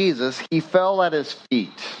saw Jesus, he fell at his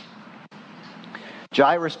feet.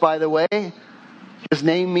 Jairus, by the way, his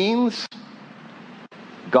name means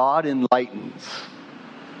God enlightens.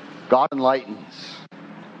 God enlightens.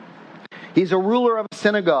 He's a ruler of a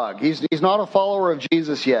synagogue. He's not a follower of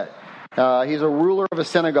Jesus yet. He's a ruler of a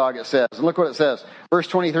synagogue, it says. And look what it says. Verse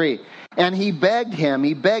 23. And he begged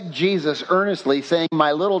Jesus earnestly, saying,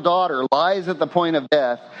 my little daughter lies at the point of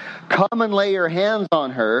death. Come and lay your hands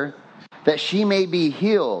on her, that she may be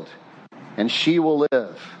healed, and she will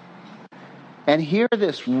live. And here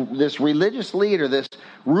this religious leader, this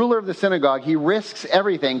ruler of the synagogue, he risks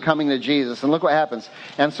everything coming to Jesus. And look what happens.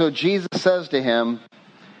 And so Jesus says to him,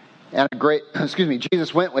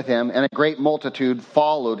 Jesus went with him, and a great multitude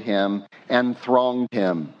followed him and thronged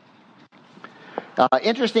him.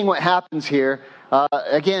 Interesting what happens here.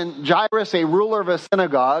 Again, Jairus, a ruler of a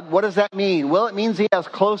synagogue. What does that mean? Well, it means he has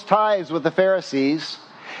close ties with the Pharisees.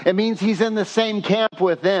 It means he's in the same camp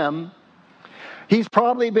with them. He's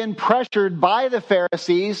probably been pressured by the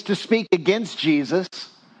Pharisees to speak against Jesus.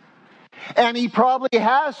 And he probably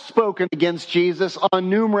has spoken against Jesus on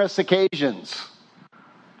numerous occasions.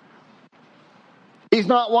 He's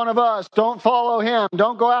not one of us. Don't follow him.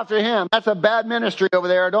 Don't go after him. That's a bad ministry over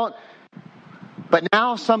there. But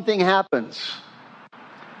now something happens.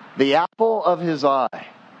 The apple of his eye,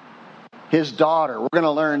 his daughter, we're going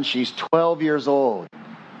to learn she's 12 years old,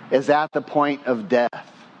 is at the point of death.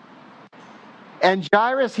 And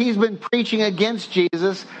Jairus, he's been preaching against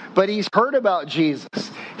Jesus, but he's heard about Jesus.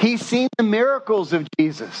 He's seen the miracles of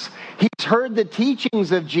Jesus. He's heard the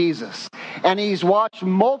teachings of Jesus. And he's watched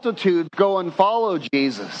multitudes go and follow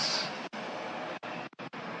Jesus.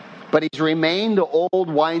 But he's remained an old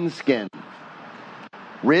wineskin,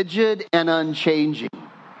 rigid and unchanging.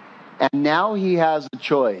 And now he has a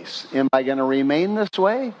choice. Am I going to remain this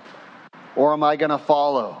way, or am I going to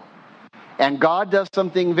follow? And God does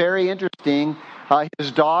something very interesting.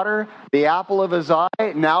 His daughter, the apple of his eye,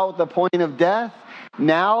 now at the point of death,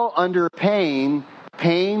 now under pain,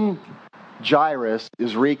 Jairus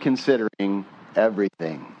is reconsidering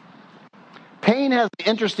everything. Pain has an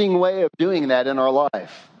interesting way of doing that in our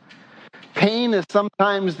life. Pain is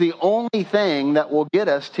sometimes the only thing that will get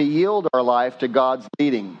us to yield our life to God's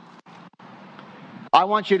leading. I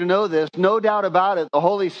want you to know this, no doubt about it, the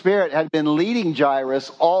Holy Spirit had been leading Jairus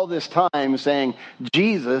all this time, saying,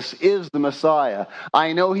 Jesus is the Messiah.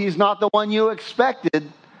 I know he's not the one you expected,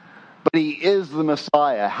 but he is the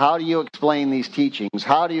Messiah. How do you explain these teachings?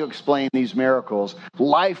 How do you explain these miracles?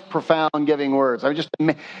 Life profound giving words.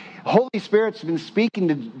 Holy Spirit's been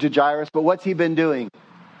speaking to Jairus, but what's he been doing?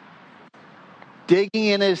 Digging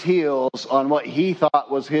in his heels on what he thought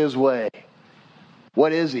was his way.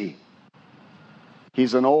 What is he?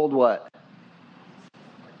 He's an old what?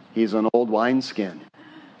 He's an old wineskin.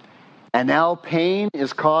 And now pain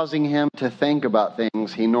is causing him to think about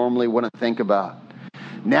things he normally wouldn't think about.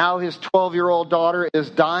 Now his 12-year-old daughter is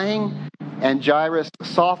dying, and Jairus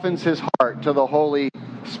softens his heart to the Holy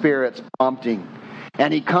Spirit's prompting.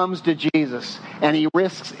 And he comes to Jesus, and he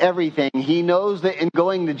risks everything. He knows that in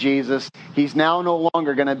going to Jesus, he's now no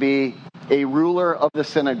longer going to be a ruler of the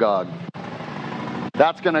synagogue.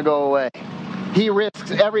 That's going to go away. He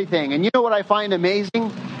risks everything. And you know what I find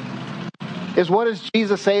amazing? Is what does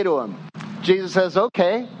Jesus say to him? Jesus says,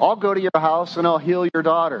 okay, I'll go to your house and I'll heal your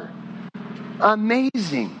daughter.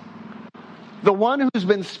 Amazing. The one who's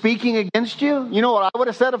been speaking against you, you know what I would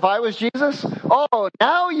have said if I was Jesus? Oh,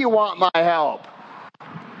 now you want my help.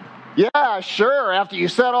 Yeah, sure, after you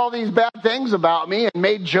said all these bad things about me and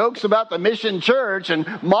made jokes about the mission church and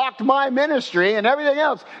mocked my ministry and everything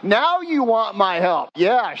else, now you want my help.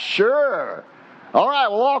 Yeah, sure. All right,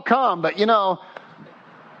 well, I'll come. But,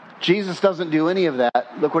 Jesus doesn't do any of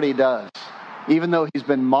that. Look what he does. Even though he's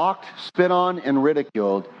been mocked, spit on, and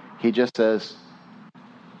ridiculed, He just says,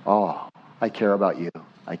 oh, I care about you.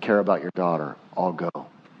 I care about your daughter. I'll go.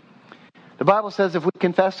 The Bible says if we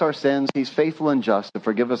confess our sins, he's faithful and just to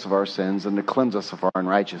forgive us of our sins and to cleanse us of our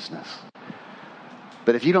unrighteousness.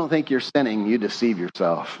 But if you don't think you're sinning, you deceive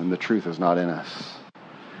yourself, and the truth is not in us.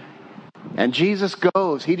 And Jesus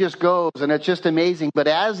goes. He just goes, and it's just amazing. But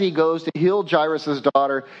as he goes to heal Jairus'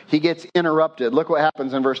 daughter, he gets interrupted. Look what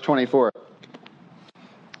happens in verse 24.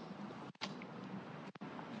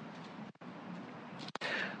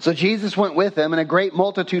 So Jesus went with him, and a great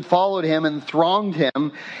multitude followed him and thronged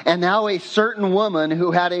him. And now a certain woman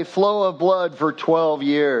who had a flow of blood for 12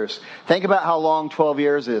 years. Think about how long 12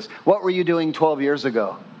 years is. What were you doing 12 years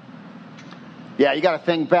ago? Yeah, you got to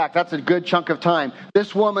think back. That's a good chunk of time.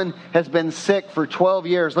 This woman has been sick for 12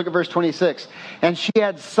 years. Look at verse 26. And she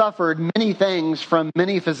had suffered many things from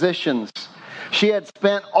many physicians. She had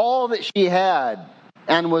spent all that she had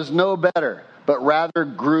and was no better, but rather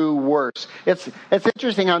grew worse. It's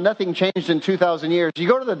interesting how nothing changed in 2,000 years. You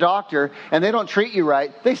go to the doctor and they don't treat you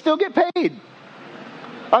right, they still get paid.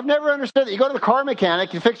 I've never understood that. You go to the car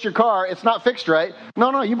mechanic, you fix your car, it's not fixed right.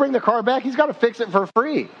 No, you bring the car back, he's got to fix it for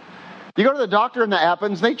free. You go to the doctor and that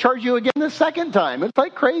happens, they charge you again the second time. It's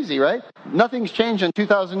like crazy, right? Nothing's changed in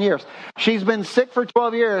 2,000 years. She's been sick for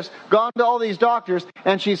 12 years, gone to all these doctors,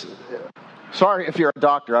 and she's... Sorry if you're a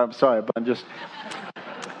doctor, I'm sorry, but I'm just...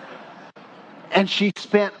 And she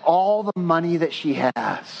spent all the money that she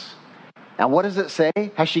has. And what does it say?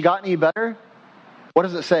 Has she gotten any better? What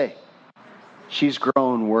does it say? She's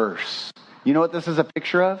grown worse. You know what this is a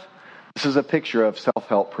picture of? This is a picture of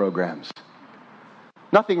self-help programs.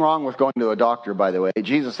 Nothing wrong with going to a doctor, by the way.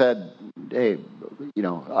 Jesus said, hey,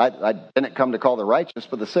 I didn't come to call the righteous,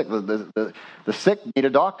 but the sick. The sick need a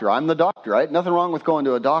doctor. I'm the doctor, right? Nothing wrong with going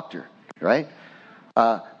to a doctor, right?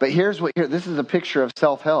 But this is a picture of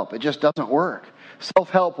self-help. It just doesn't work.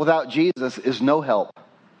 Self-help without Jesus is no help.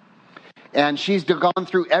 And she's gone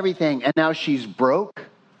through everything, and now she's broke.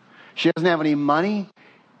 She doesn't have any money.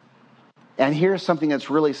 And here's something that's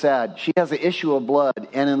really sad. She has an issue of blood.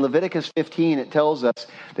 And in Leviticus 15, it tells us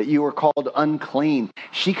that you were called unclean.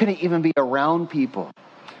 She couldn't even be around people.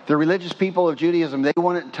 The religious people of Judaism, they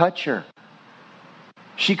wouldn't touch her.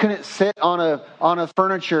 She couldn't sit on a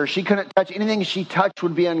furniture. She couldn't touch anything she touched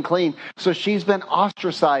would be unclean. So she's been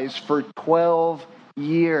ostracized for 12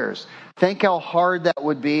 years. Think how hard that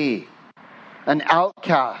would be. An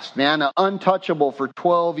outcast, man, an untouchable for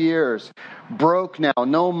 12 years. Broke now,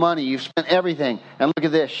 no money, you've spent everything. And look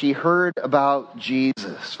at this, she heard about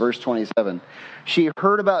Jesus. Verse 27. She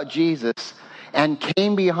heard about Jesus and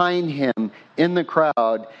came behind him in the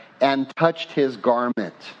crowd and touched his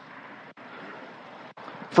garment.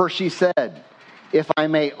 For she said, if I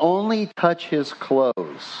may only touch his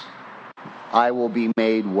clothes, I will be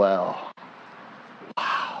made well.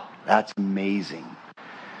 Wow, that's amazing.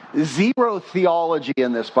 Zero theology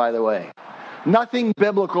in this, by the way. Nothing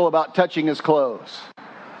biblical about touching his clothes.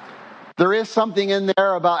 There is something in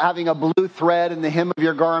there about having a blue thread in the hem of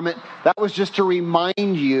your garment. That was just to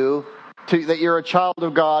remind you that you're a child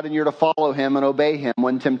of God and you're to follow him and obey him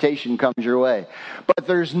when temptation comes your way. But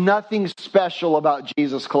there's nothing special about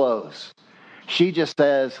Jesus' clothes. She just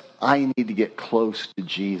says, I need to get close to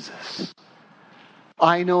Jesus.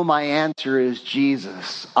 I know my answer is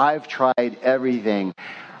Jesus. I've tried everything.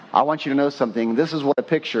 I want you to know something. This is what a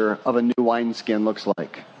picture of a new wineskin looks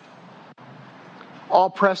like. I'll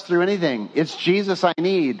press through anything. It's Jesus I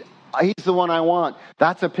need. He's the one I want.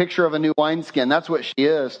 That's a picture of a new wineskin. That's what she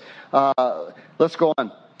is. Let's go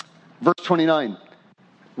on. Verse 29.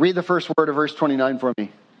 Read the first word of verse 29 for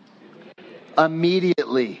me.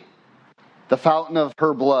 Immediately, the fountain of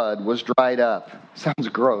her blood was dried up. Sounds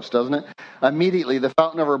gross, doesn't it? Immediately, the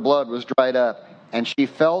fountain of her blood was dried up, and she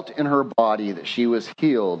felt in her body that she was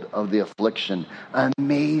healed of the affliction.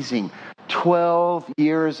 Amazing. 12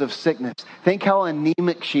 years of sickness. Think how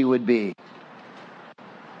anemic she would be.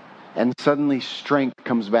 And suddenly strength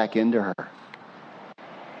comes back into her.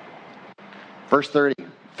 Verse 30,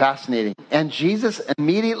 fascinating. And Jesus,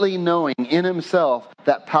 immediately knowing in himself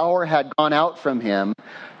that power had gone out from him,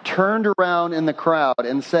 turned around in the crowd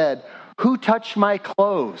and said, who touched my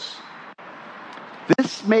clothes?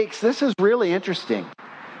 This is really interesting.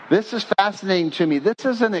 This is fascinating to me. This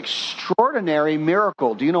is an extraordinary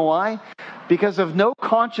miracle. Do you know why? Because of no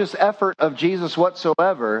conscious effort of Jesus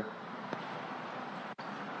whatsoever,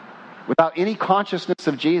 without any consciousness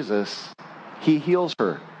of Jesus, he heals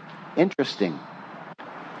her. Interesting.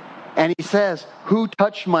 And he says, who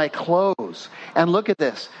touched my clothes? And look at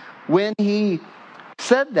this. When he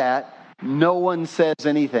said that, no one says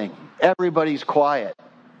anything. Everybody's quiet.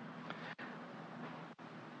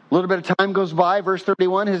 A little bit of time goes by. Verse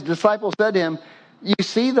 31, his disciples said to him, you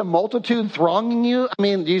see the multitude thronging you? I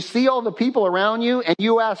mean, do you see all the people around you? And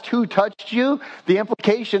you asked who touched you? The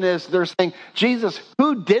implication is they're saying, Jesus,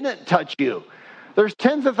 who didn't touch you? There's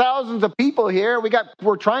tens of thousands of people here.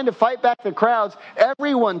 We're trying to fight back the crowds.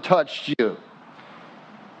 Everyone touched you.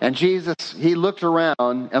 And Jesus, he looked around,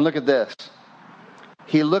 and look at this.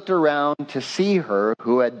 He looked around to see her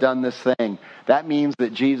who had done this thing. That means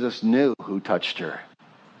that Jesus knew who touched her.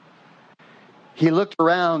 He looked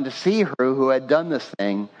around to see her who had done this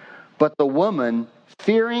thing, but the woman,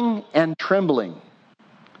 fearing and trembling,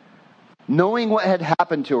 knowing what had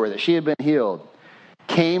happened to her, that she had been healed,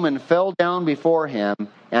 came and fell down before him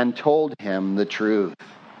and told him the truth.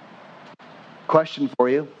 Question for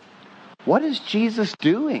you. What is Jesus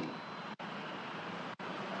doing?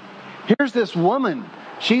 Here's this woman.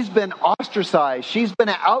 She's been ostracized. She's been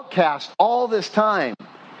an outcast all this time.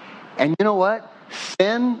 And you know what?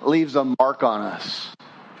 Sin leaves a mark on us.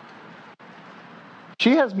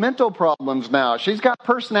 She has mental problems now. She's got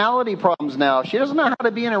personality problems now. She doesn't know how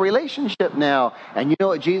to be in a relationship now. And you know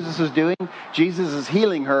what Jesus is doing? Jesus is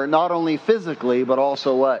healing her, not only physically, but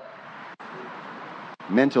also what?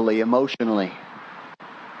 Mentally, emotionally.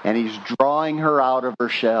 And he's drawing her out of her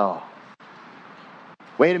shell.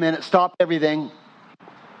 Wait a minute, stop everything.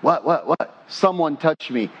 What? Someone touched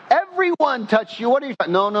me. Everyone touched you. What are you?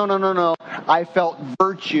 No. I felt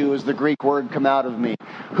virtue, is the Greek word, come out of me.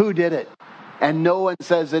 Who did it? And no one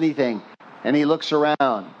says anything. And he looks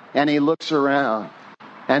around. And he looks around.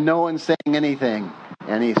 And no one's saying anything.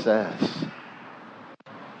 And he says,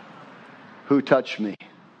 who touched me?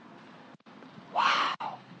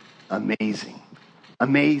 Wow. Amazing.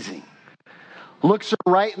 Amazing. Looks her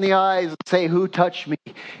right in the eyes and say, who touched me?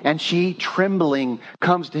 And she, trembling,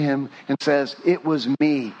 comes to him and says, it was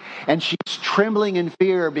me. And she's trembling in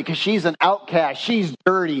fear because she's an outcast. She's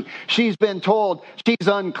dirty. She's been told she's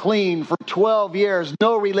unclean for 12 years.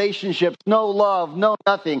 No relationships, no love, no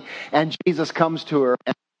nothing. And Jesus comes to her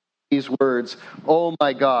and these words, oh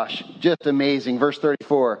my gosh, just amazing. Verse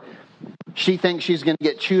 34. She thinks she's going to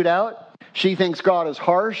get chewed out. She thinks God is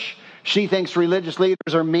harsh. She thinks religious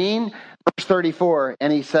leaders are mean. Verse 34,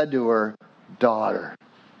 and he said to her, daughter.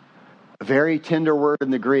 A very tender word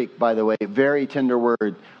in the Greek, by the way. Very tender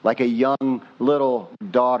word, like a young little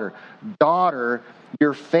daughter. Daughter,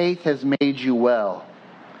 your faith has made you well.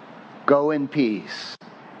 Go in peace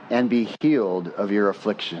and be healed of your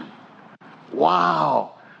affliction.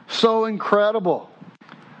 Wow. So incredible.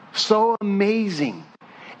 So amazing.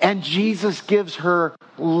 And Jesus gives her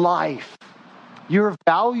life. You're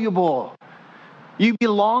valuable. You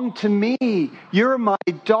belong to me. You're my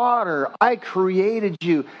daughter. I created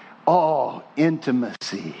you. Oh,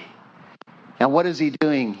 intimacy. And what is he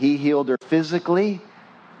doing? He healed her physically,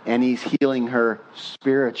 and he's healing her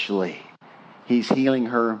spiritually. He's healing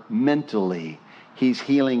her mentally. He's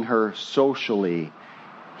healing her socially.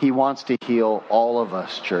 He wants to heal all of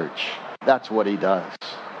us, church. That's what he does.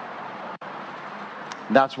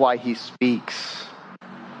 That's why he speaks.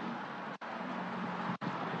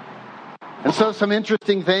 And so some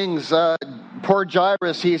interesting things. Poor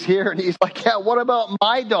Jairus, he's here and he's like, yeah, what about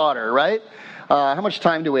my daughter, right? How much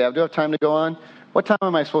time do we have? Do we have time to go on? What time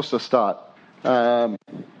am I supposed to stop?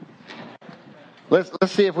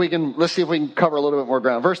 Let's see if we can cover a little bit more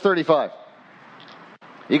ground. Verse 35.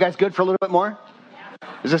 You guys good for a little bit more?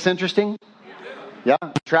 Is this interesting? Yeah?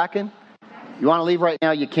 Tracking? You want to leave right now?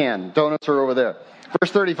 You can. Donuts are over there.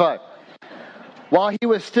 Verse 35. While he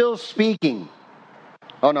was still speaking.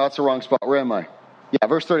 Oh, no, that's the wrong spot. Where am I? Yeah,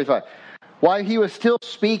 verse 35. While he was still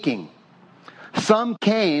speaking, some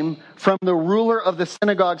came from the ruler of the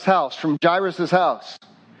synagogue's house, from Jairus' house.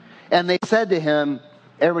 And they said to him,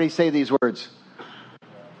 everybody say these words,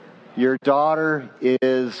 your daughter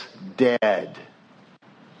is dead.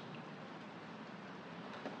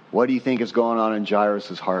 What do you think is going on in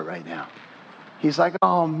Jairus' heart right now? He's like,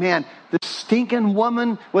 oh man, the stinking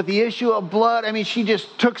woman with the issue of blood. I mean, she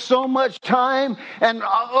just took so much time and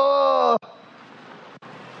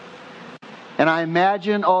And I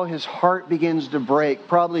imagine, his heart begins to break.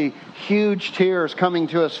 Probably huge tears coming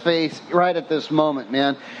to his face right at this moment,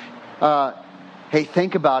 man. Hey,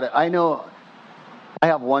 think about it. I know I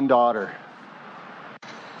have one daughter.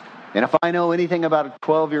 And if I know anything about a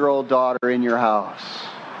 12-year-old daughter in your house,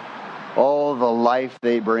 the life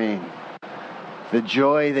they bring. The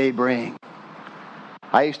joy they bring.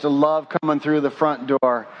 I used to love coming through the front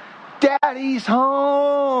door. Daddy's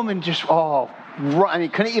home! And just, run. I mean,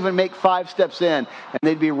 couldn't even make 5 steps in. And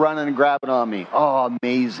they'd be running and grabbing on me. Oh,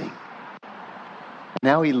 amazing.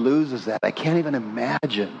 Now he loses that. I can't even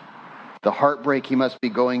imagine the heartbreak he must be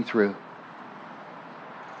going through.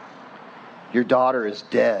 Your daughter is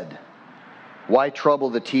dead. Why trouble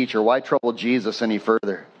the teacher? Why trouble Jesus any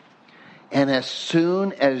further? And as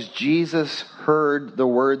soon as Jesus heard the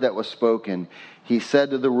word that was spoken, he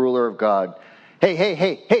said to the ruler of God,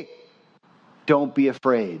 Hey, don't be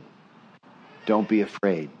afraid. Don't be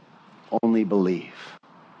afraid. Only believe.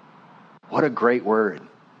 What a great word.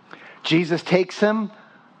 Jesus takes him,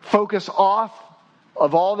 focus off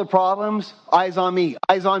of all the problems, eyes on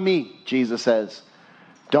me, Jesus says.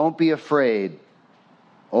 Don't be afraid,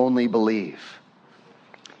 only believe.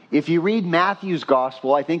 If you read Matthew's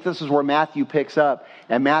gospel, I think this is where Matthew picks up,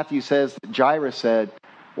 and Matthew says that Jairus said,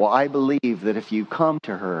 well, I believe that if you come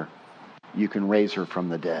to her, you can raise her from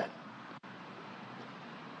the dead.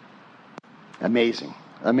 Amazing.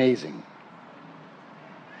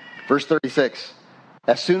 Verse 36.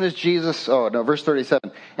 Verse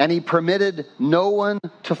 37. And he permitted no one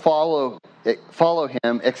to follow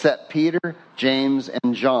him except Peter, James,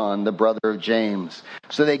 and John, the brother of James.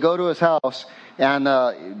 So they go to his house, and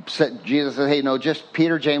Jesus says, hey, no, just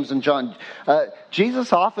Peter, James, and John.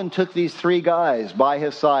 Jesus often took these three guys by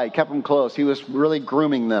his side, kept them close. He was really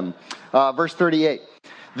grooming them. Verse 38.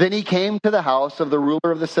 Then he came to the house of the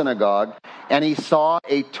ruler of the synagogue, and he saw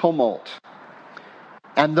a tumult,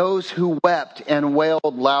 and those who wept and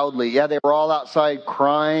wailed loudly. Yeah, they were all outside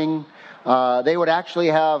crying. They would actually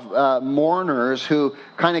have mourners who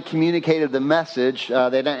kind of communicated the message. They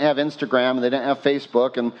didn't have Instagram, and they didn't have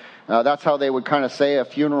Facebook, and that's how they would kind of say a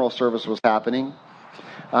funeral service was happening.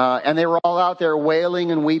 And they were all out there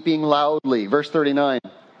wailing and weeping loudly. Verse 39.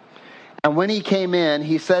 And when he came in,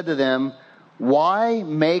 he said to them, why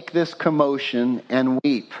make this commotion and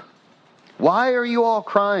weep? Why are you all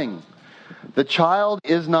crying? The child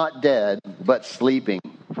is not dead, but sleeping.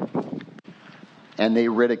 And they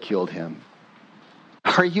ridiculed him.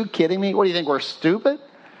 Are you kidding me? What do you think, we're stupid?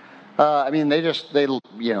 They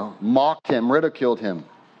mocked him, ridiculed him.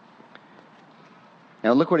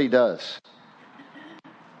 Now look what he does.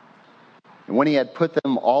 And when he had put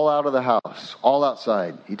them all out of the house, all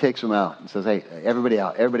outside, he takes them out and says, hey, everybody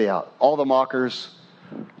out. All the mockers,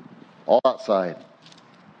 all outside.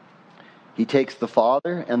 He takes the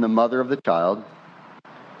father and the mother of the child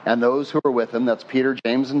and those who are with him, that's Peter,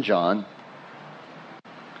 James, and John,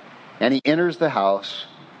 and he enters the house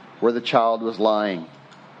where the child was lying.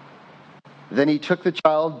 Then he took the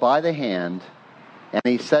child by the hand, and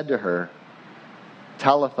he said to her,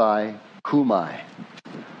 Talitha cumi,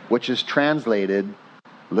 which is translated,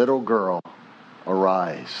 little girl,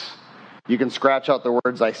 arise. You can scratch out the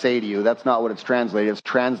words I say to you. That's not what it's translated. It's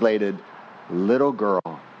translated, little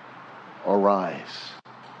girl, arise.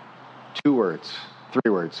 2 words,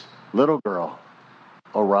 3 words. Little girl,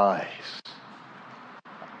 arise.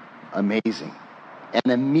 Amazing.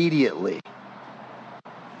 And immediately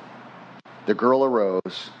the girl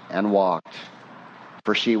arose and walked,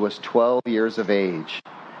 for she was 12 years of age,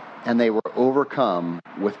 and they were overcome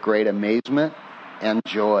with great amazement and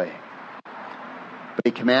joy. But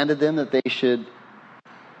he commanded them that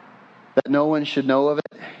no one should know of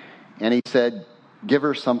it, and he said, give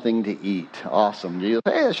her something to eat. Awesome. Jesus,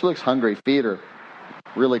 hey, she looks hungry. Feed her.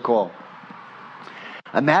 Really cool.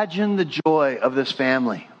 Imagine the joy of this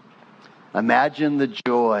family. Imagine the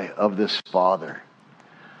joy of this father.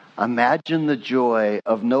 Imagine the joy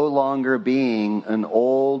of no longer being an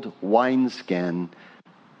old wineskin,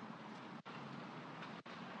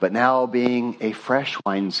 but now being a fresh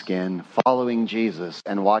wineskin, following Jesus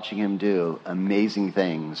and watching him do amazing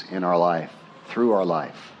things in our life, through our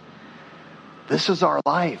life. This is our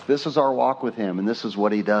life. This is our walk with him, and this is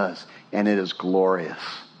what he does. And it is glorious.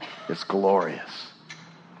 It's glorious.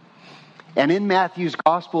 And in Matthew's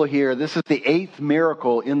gospel here, this is the 8th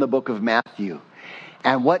miracle in the book of Matthew.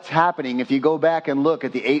 And what's happening, if you go back and look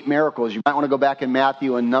at the 8 miracles, you might want to go back in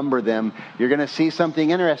Matthew and number them. You're going to see something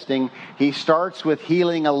interesting. He starts with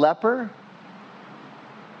healing a leper.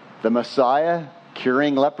 The Messiah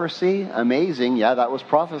curing leprosy. Amazing. Yeah, that was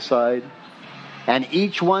prophesied. And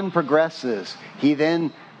each one progresses. He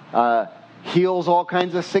then heals all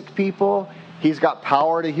kinds of sick people. He's got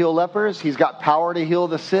power to heal lepers. He's got power to heal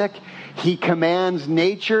the sick. He commands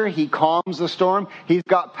nature. He calms the storm. He's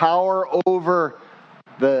got power over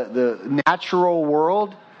the natural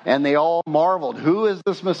world. And they all marveled. Who is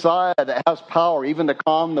this Messiah that has power even to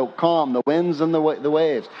calm the winds and the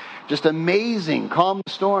waves? Just amazing. Calm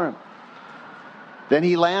the storm. Then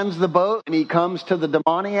he lands the boat and he comes to the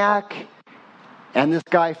demoniac. And this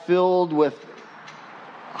guy filled with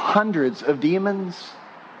hundreds of demons.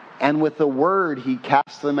 And with the word, he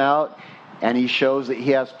casts them out. And he shows that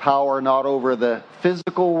he has power not over the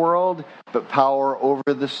physical world, but power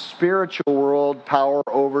over the spiritual world, power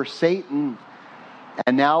over Satan.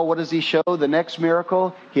 And now what does he show? The next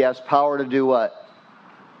miracle, he has power to do what?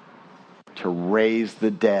 To raise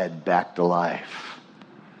the dead back to life.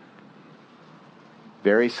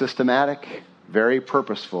 Very systematic, very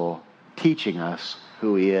purposeful, teaching us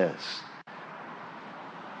who he is.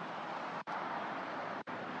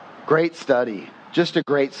 Great study. Just a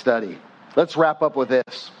great study. Let's wrap up with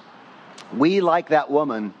this. We, like that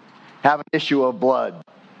woman, have an issue of blood.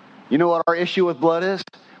 You know what our issue with blood is?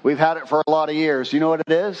 We've had it for a lot of years. You know what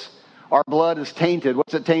it is? Our blood is tainted.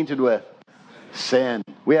 What's it tainted with? Sin.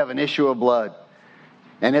 We have an issue of blood.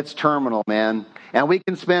 And it's terminal, man. And we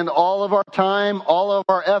can spend all of our time, all of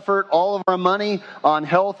our effort, all of our money on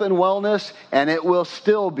health and wellness, and it will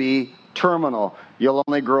still be terminal. You'll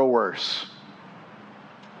only grow worse.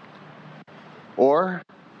 Or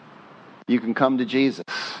you can come to Jesus.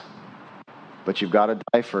 But you've got to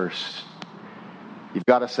die first. You've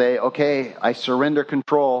got to say, okay, I surrender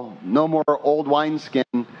control. No more old wineskin.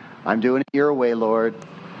 I'm doing it your way, Lord.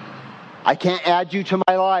 I can't add you to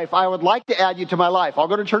my life. I would like to add you to my life. I'll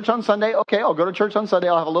go to church on Sunday. Okay, I'll go to church on Sunday.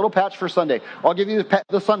 I'll have a little patch for Sunday. I'll give you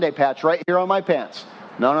the Sunday patch right here on my pants.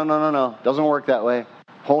 No. Doesn't work that way.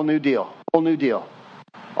 Whole new deal. Whole new deal.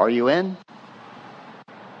 Are you in?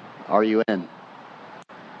 Are you in?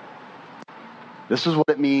 This is what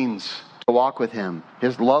it means to walk with him.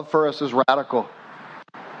 His love for us is radical.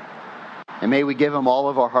 And may we give him all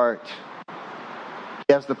of our heart.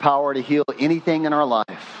 He has the power to heal anything in our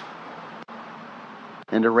life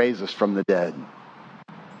and to raise us from the dead.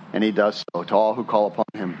 And he does so to all who call upon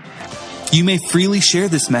him. You may freely share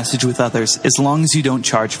this message with others as long as you don't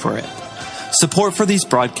charge for it. Support for these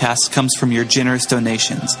broadcasts comes from your generous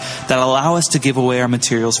donations that allow us to give away our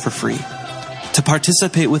materials for free. To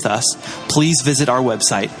participate with us, please visit our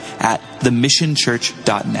website at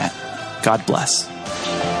themissionchurch.net. God bless.